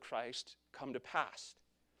word of Christ come to pass.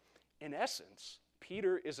 In essence,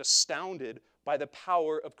 Peter is astounded by the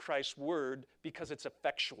power of Christ's word because it's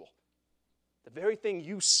effectual. The very thing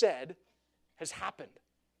you said has happened.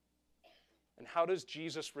 And how does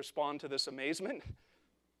Jesus respond to this amazement?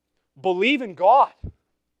 Believe in God.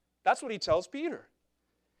 That's what he tells Peter.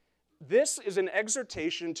 This is an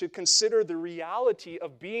exhortation to consider the reality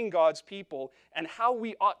of being God's people and how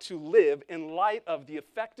we ought to live in light of the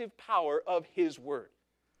effective power of his word.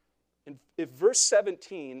 And if verse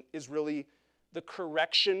 17 is really the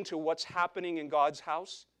correction to what's happening in God's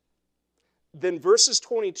house, then verses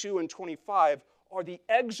 22 and 25 are the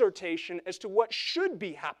exhortation as to what should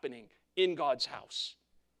be happening in God's house.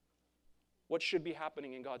 What should be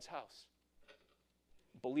happening in God's house?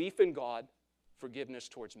 Belief in God, forgiveness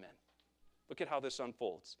towards men. Look at how this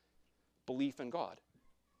unfolds. Belief in God.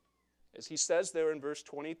 As he says there in verse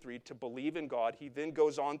 23, to believe in God, he then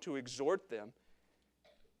goes on to exhort them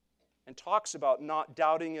and talks about not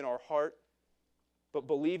doubting in our heart, but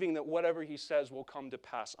believing that whatever he says will come to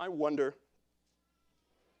pass. I wonder,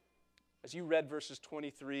 as you read verses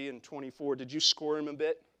 23 and 24, did you squirm a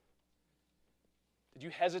bit? Did you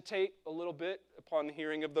hesitate a little bit upon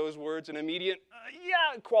hearing of those words? An immediate,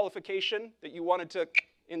 qualification that you wanted to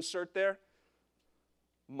insert there?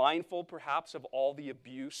 Mindful, perhaps, of all the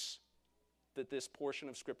abuse that this portion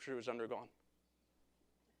of Scripture has undergone?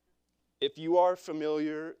 If you are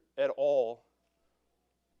familiar at all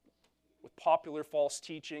with popular false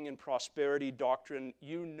teaching and prosperity doctrine,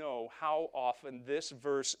 you know how often this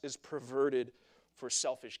verse is perverted for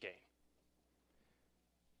selfish gain.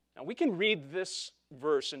 Now, we can read this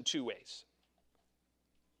verse in two ways.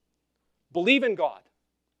 Believe in God.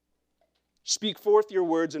 Speak forth your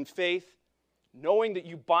words in faith, knowing that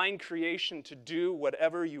you bind creation to do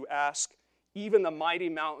whatever you ask. Even the mighty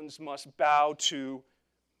mountains must bow to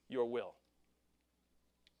your will.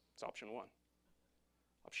 It's option one.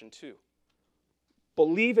 Option two.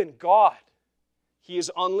 Believe in God. He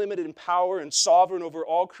is unlimited in power and sovereign over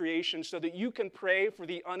all creation, so that you can pray for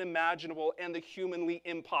the unimaginable and the humanly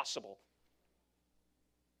impossible.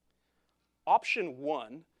 Option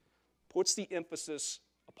one puts the emphasis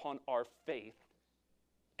upon our faith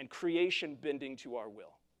and creation bending to our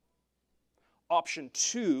will. Option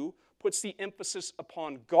two puts the emphasis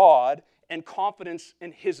upon God and confidence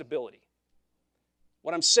in his ability.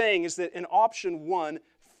 What I'm saying is that in option one,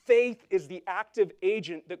 faith is the active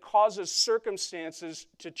agent that causes circumstances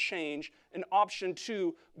to change. In option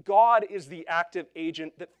two, God is the active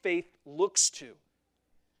agent that faith looks to.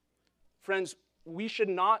 Friends, we should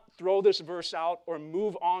not throw this verse out or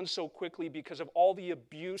move on so quickly because of all the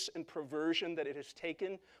abuse and perversion that it has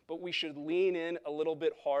taken, but we should lean in a little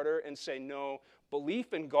bit harder and say, no,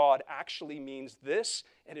 belief in God actually means this,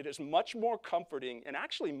 and it is much more comforting and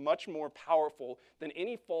actually much more powerful than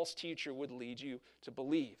any false teacher would lead you to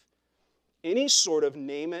believe. Any sort of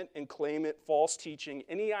name it and claim it false teaching,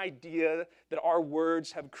 any idea that our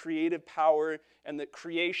words have creative power and that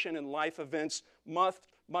creation and life events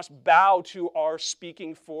must bow to our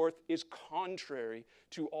speaking forth is contrary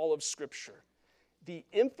to all of Scripture. The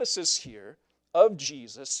emphasis here of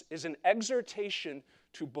Jesus is an exhortation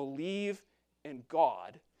to believe in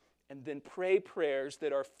God and then pray prayers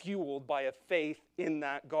that are fueled by a faith in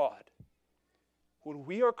that God. When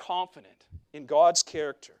we are confident in God's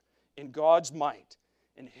character, in God's might,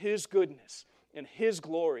 in his goodness, in his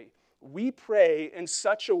glory, we pray in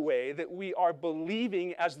such a way that we are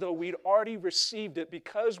believing as though we'd already received it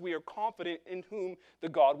because we are confident in whom the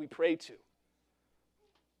God we pray to.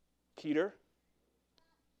 Peter,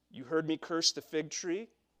 you heard me curse the fig tree.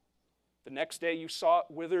 The next day you saw it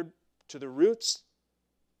withered to the roots.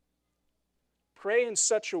 Pray in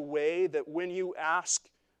such a way that when you ask,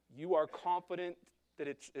 you are confident that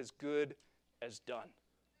it's as good as done.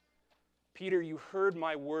 Peter, you heard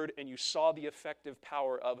my word and you saw the effective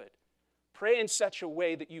power of it. Pray in such a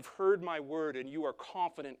way that you've heard my word and you are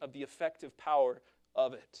confident of the effective power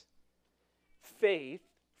of it. Faith,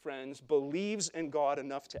 friends, believes in God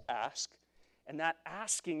enough to ask, and that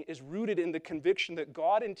asking is rooted in the conviction that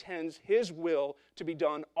God intends His will to be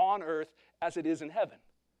done on earth as it is in heaven.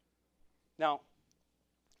 Now,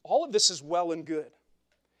 all of this is well and good,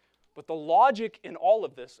 but the logic in all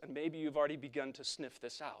of this, and maybe you've already begun to sniff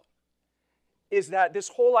this out, is that this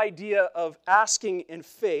whole idea of asking in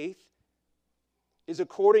faith is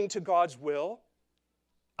according to God's will.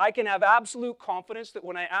 I can have absolute confidence that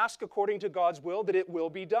when I ask according to God's will, that it will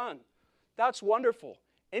be done. That's wonderful.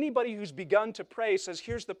 Anybody who's begun to pray says,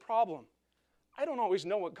 here's the problem. I don't always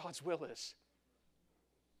know what God's will is.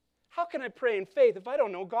 How can I pray in faith if I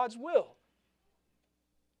don't know God's will?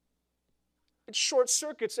 It short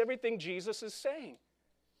circuits everything Jesus is saying.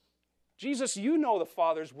 Jesus, you know the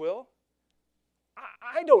Father's will.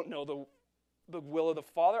 I don't know the will of the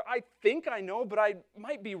Father. I think I know, but I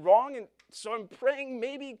might be wrong, and so I'm praying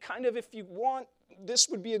maybe kind of if you want, this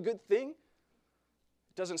would be a good thing.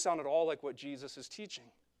 It doesn't sound at all like what Jesus is teaching.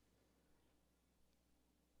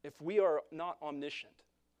 If we are not omniscient,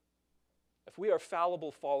 if we are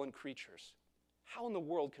fallible, fallen creatures, how in the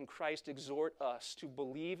world can Christ exhort us to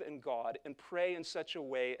believe in God and pray in such a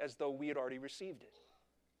way as though we had already received it?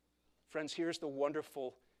 Friends, here's the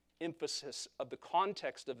wonderful emphasis of the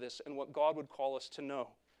context of this and what God would call us to know.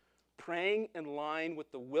 Praying in line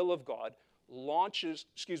with the will of God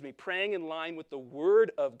praying in line with the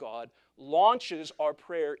Word of God launches our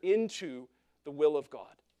prayer into the will of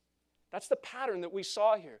God. That's the pattern that we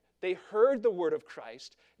saw here. They heard the word of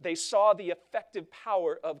Christ. They saw the effective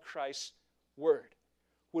power of Christ's word.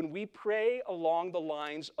 When we pray along the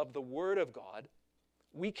lines of the Word of God,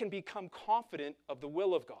 we can become confident of the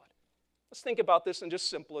will of God. Let's think about this in just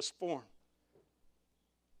simplest form.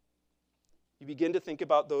 You begin to think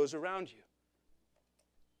about those around you.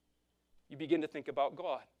 You begin to think about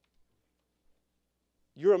God.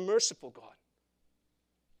 You're a merciful God.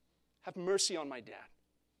 Have mercy on my dad.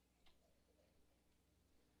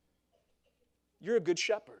 You're a good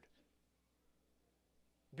shepherd.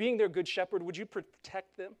 Being their good shepherd, would you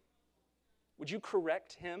protect them? Would you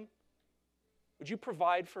correct him? Would you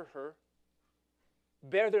provide for her?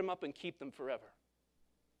 Bear them up and keep them forever.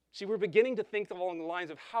 See, we're beginning to think along the lines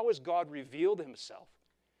of how has God revealed himself?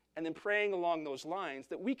 And then praying along those lines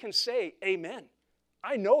that we can say, amen.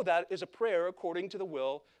 I know that is a prayer according to the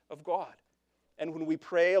will of God. And when we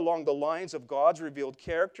pray along the lines of God's revealed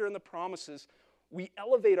character and the promises, we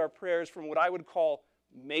elevate our prayers from what I would call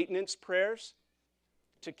maintenance prayers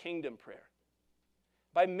to kingdom prayer.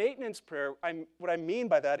 By maintenance prayer, what I mean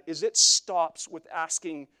by that is it stops with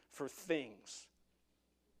asking for things.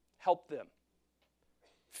 Help them.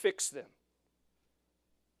 Fix them.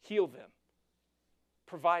 Heal them.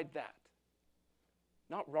 Provide that.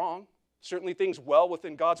 Not wrong. Certainly things well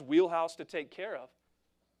within God's wheelhouse to take care of.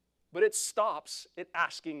 But it stops at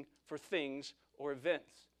asking for things or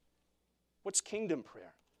events. What's kingdom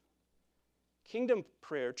prayer? Kingdom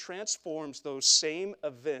prayer transforms those same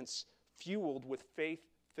events fueled with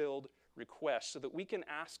faith-filled requests so that we can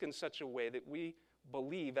ask in such a way that we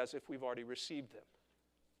believe as if we've already received them.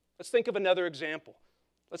 Let's think of another example.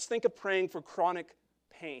 Let's think of praying for chronic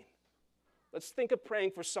pain. Let's think of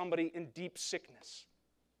praying for somebody in deep sickness,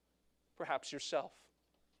 perhaps yourself.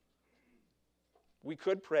 We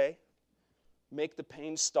could pray, make the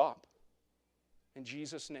pain stop. In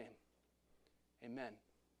Jesus' name, amen.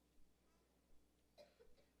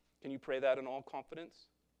 Can you pray that in all confidence?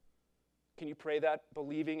 Can you pray that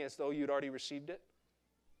believing as though you'd already received it?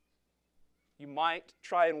 You might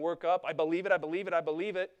try and work up, I believe it, I believe it, I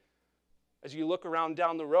believe it, as you look around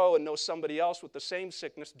down the row and know somebody else with the same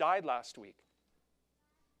sickness died last week.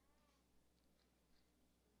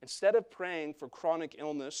 Instead of praying for chronic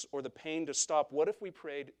illness or the pain to stop, what if we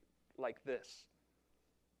prayed like this?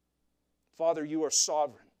 Father, you are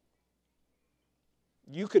sovereign.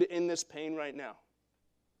 You could end this pain right now.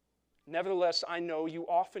 Nevertheless, I know you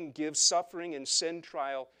often give suffering and sin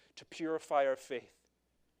trial to purify our faith.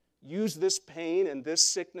 Use this pain and this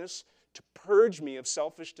sickness to purge me of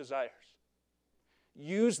selfish desires.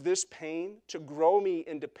 Use this pain to grow me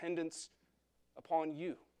in dependence upon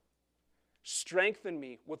you. Strengthen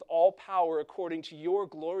me with all power according to your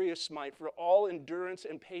glorious might for all endurance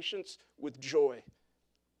and patience with joy.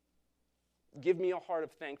 Give me a heart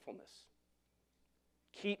of thankfulness.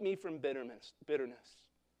 Keep me from bitterness.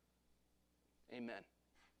 Amen.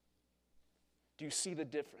 Do you see the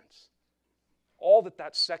difference? All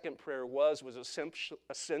that second prayer was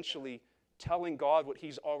essentially telling God what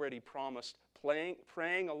he's already promised,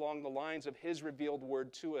 praying along the lines of his revealed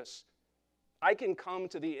word to us. I can come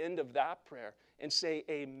to the end of that prayer and say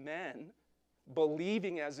amen,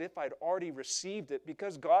 believing as if I'd already received it,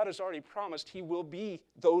 because God has already promised he will be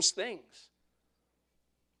those things.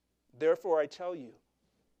 Therefore, I tell you,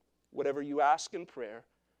 whatever you ask in prayer,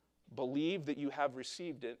 believe that you have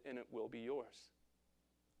received it and it will be yours.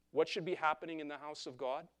 What should be happening in the house of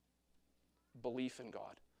God? Belief in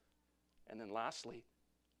God. And then lastly,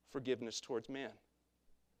 forgiveness towards man.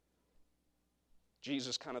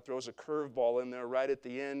 Jesus kind of throws a curveball in there right at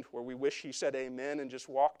the end where we wish he said amen and just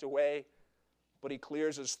walked away. But he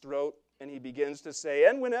clears his throat and he begins to say,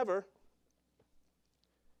 and whenever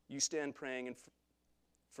you stand praying and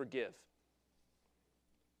forgive.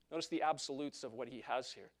 Notice the absolutes of what he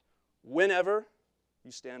has here. Whenever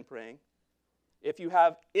you stand praying, if you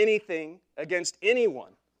have anything against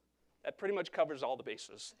anyone, that pretty much covers all the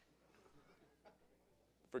bases.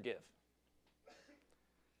 Forgive.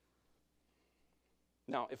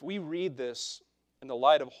 Now, if we read this in the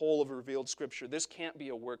light of whole of revealed Scripture, this can't be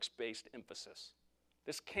a works-based emphasis.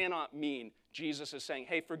 This cannot mean Jesus is saying,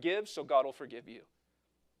 hey, forgive, so God will forgive you.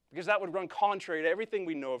 Because that would run contrary to everything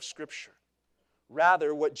we know of Scripture.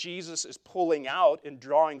 Rather, what Jesus is pulling out and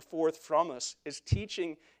drawing forth from us is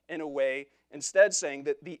teaching in a way, instead saying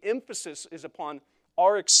that the emphasis is upon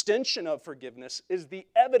our extension of forgiveness is the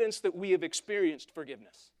evidence that we have experienced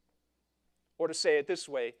forgiveness. Or to say it this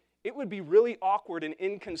way, it would be really awkward and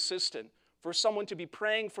inconsistent for someone to be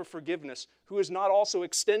praying for forgiveness who is not also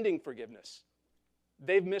extending forgiveness.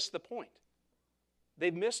 They've missed the point.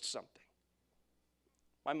 They've missed something.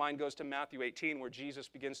 My mind goes to Matthew 18 where Jesus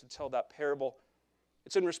begins to tell that parable.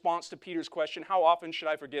 It's in response to Peter's question, how often should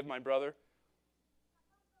I forgive my brother?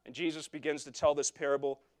 And Jesus begins to tell this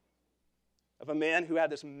parable of a man who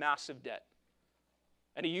had this massive debt.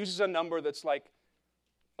 And he uses a number that's like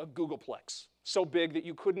a Googleplex, so big that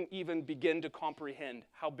you couldn't even begin to comprehend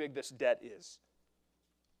how big this debt is.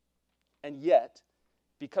 And yet,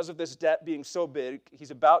 because of this debt being so big, he's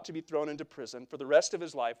about to be thrown into prison for the rest of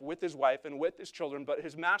his life with his wife and with his children. But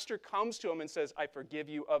his master comes to him and says, I forgive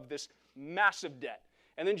you of this massive debt.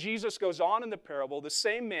 And then Jesus goes on in the parable, the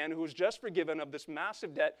same man who was just forgiven of this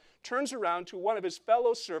massive debt turns around to one of his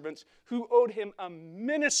fellow servants who owed him a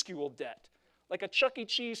minuscule debt, like a Chuck E.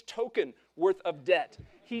 Cheese token worth of debt.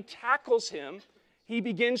 He tackles him. He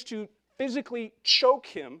begins to physically choke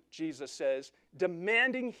him, Jesus says,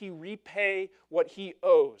 demanding he repay what he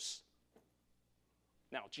owes.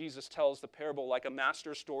 Now, Jesus tells the parable like a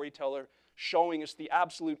master storyteller, showing us the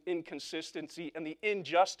absolute inconsistency and the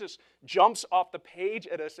injustice jumps off the page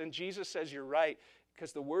at us. And Jesus says, you're right,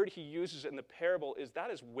 because the word he uses in the parable is that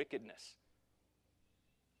is wickedness.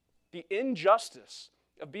 The injustice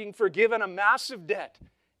of being forgiven a massive debt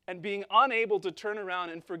and being unable to turn around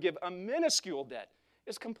and forgive a minuscule debt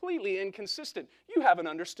is completely inconsistent. You haven't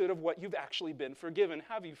understood of what you've actually been forgiven,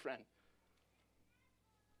 have you, friend?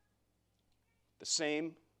 The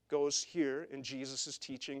same goes here in Jesus'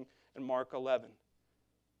 teaching in Mark 11.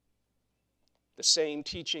 The same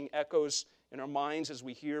teaching echoes in our minds as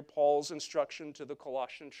we hear Paul's instruction to the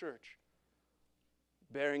Colossian church.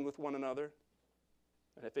 Bearing with one another,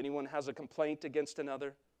 and if anyone has a complaint against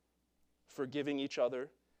another, forgiving each other,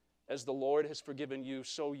 as the Lord has forgiven you,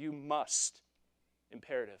 so you must,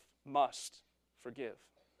 imperative, must forgive.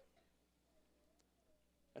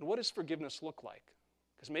 And what does forgiveness look like?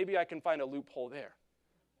 Because maybe I can find a loophole there.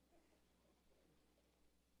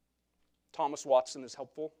 Thomas Watson is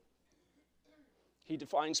helpful. He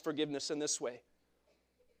defines forgiveness in this way.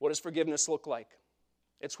 What does forgiveness look like?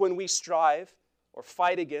 It's when we strive or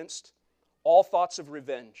fight against all thoughts of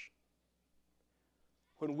revenge.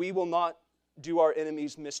 When we will not do our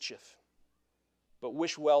enemies mischief, but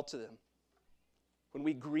wish well to them. When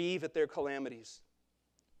we grieve at their calamities.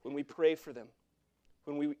 When we pray for them.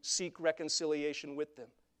 When we seek reconciliation with them.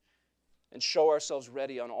 And show ourselves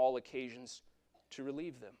ready on all occasions to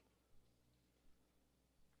relieve them.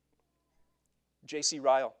 J.C.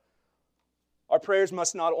 Ryle. Our prayers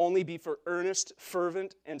must not only be for earnest,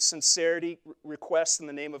 fervent, and sincerity requests in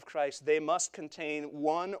the name of Christ. They must contain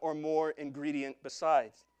one or more ingredient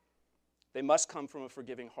besides. They must come from a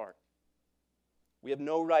forgiving heart. We have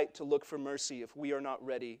no right to look for mercy if we are not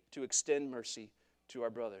ready to extend mercy to our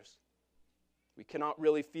brothers. We cannot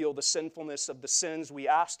really feel the sinfulness of the sins we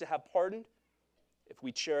ask to have pardoned if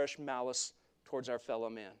we cherish malice towards our fellow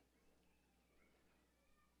man.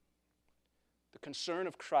 The concern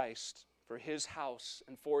of Christ for his house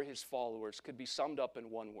and for his followers could be summed up in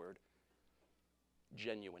one word: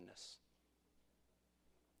 genuineness.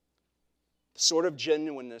 The sort of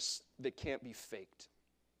genuineness that can't be faked.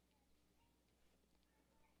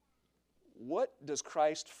 What does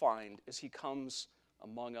Christ find as he comes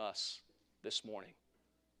among us this morning?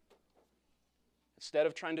 Instead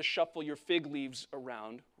of trying to shuffle your fig leaves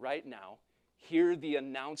around right now, hear the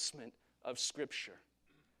announcement of Scripture.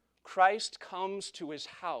 Christ comes to his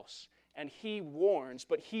house and he warns,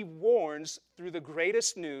 but he warns through the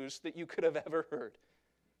greatest news that you could have ever heard.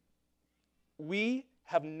 We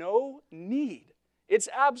have no need. It's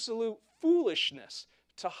absolute foolishness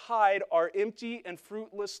to hide our empty and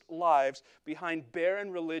fruitless lives behind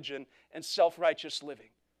barren religion and self-righteous living.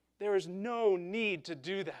 There is no need to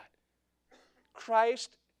do that.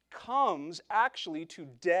 Christ comes actually to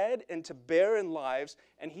dead and to barren lives,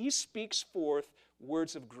 and he speaks forth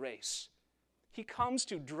words of grace. He comes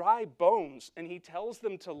to dry bones, and he tells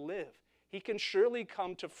them to live. He can surely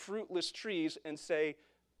come to fruitless trees and say,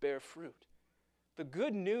 bear fruit. The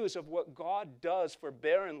good news of what God does for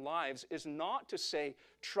barren lives is not to say,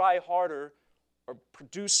 try harder or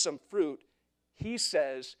produce some fruit. He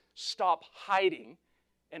says, stop hiding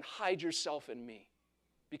and hide yourself in me.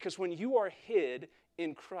 Because when you are hid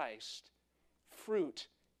in Christ, fruit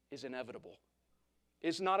is inevitable.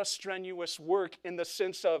 It's not a strenuous work in the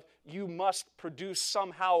sense of you must produce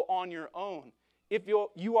somehow on your own. If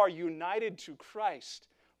you are united to Christ,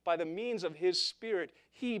 by the means of his Spirit,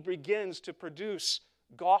 he begins to produce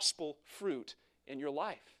gospel fruit in your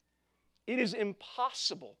life. It is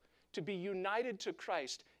impossible to be united to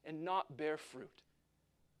Christ and not bear fruit.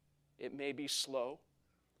 It may be slow.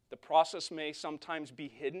 The process may sometimes be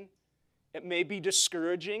hidden. It may be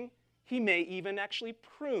discouraging. He may even actually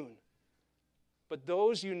prune. But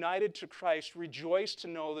those united to Christ rejoice to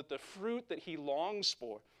know that the fruit that he longs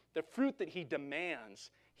for, the fruit that he demands,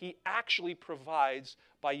 he actually provides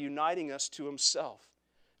by uniting us to himself.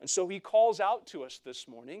 And so he calls out to us this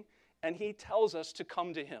morning, and he tells us to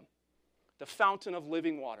come to him, the fountain of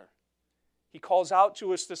living water. He calls out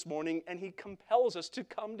to us this morning, and he compels us to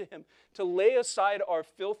come to him, to lay aside our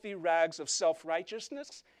filthy rags of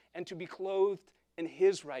self-righteousness and to be clothed in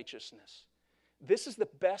his righteousness. This is the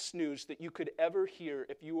best news that you could ever hear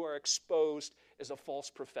if you are exposed as a false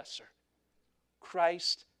professor.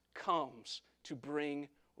 Christ comes to bring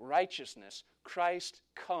righteousness. Christ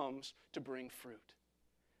comes to bring fruit.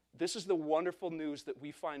 This is the wonderful news that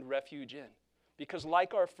we find refuge in. Because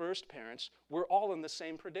like our first parents, we're all in the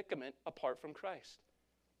same predicament apart from Christ.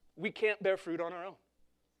 We can't bear fruit on our own.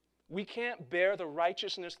 We can't bear the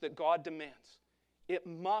righteousness that God demands. It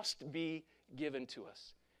must be given to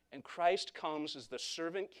us. And Christ comes as the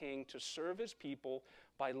servant king to serve his people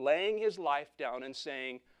by laying his life down and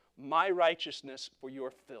saying, my righteousness for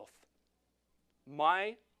your filth.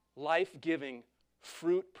 My life-giving,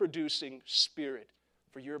 fruit-producing spirit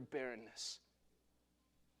for your barrenness.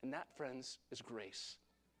 And that, friends, is grace.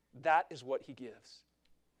 That is what he gives.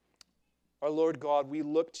 Our Lord God, we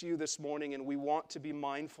look to you this morning and we want to be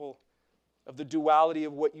mindful of the duality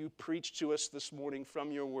of what you preached to us this morning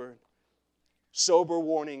from your word. Sober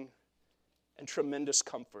warning and tremendous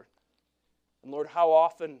comfort. And Lord, how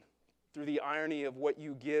often through the irony of what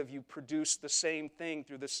you give, you produce the same thing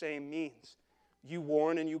through the same means. You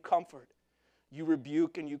warn and you comfort. You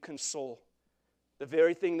rebuke and you console. The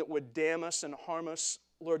very thing that would damn us and harm us,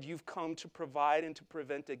 Lord, you've come to provide and to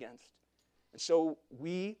prevent against. And so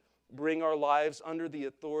we bring our lives under the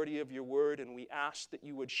authority of your word, and we ask that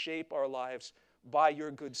you would shape our lives by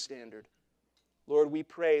your good standard. Lord, we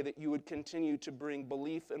pray that you would continue to bring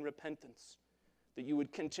belief and repentance, that you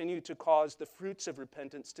would continue to cause the fruits of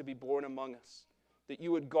repentance to be born among us, that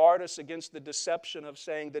you would guard us against the deception of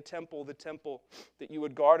saying the temple, that you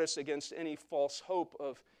would guard us against any false hope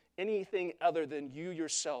of anything other than you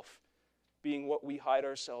yourself being what we hide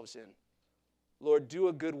ourselves in. Lord, do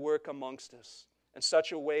a good work amongst us in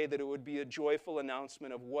such a way that it would be a joyful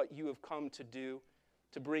announcement of what you have come to do,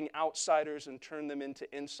 to bring outsiders and turn them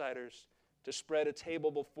into insiders, to spread a table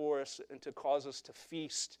before us and to cause us to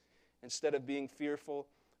feast instead of being fearful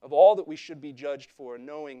of all that we should be judged for,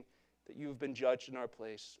 knowing that you've been judged in our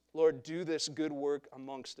place. Lord, do this good work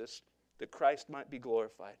amongst us that Christ might be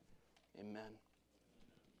glorified. Amen.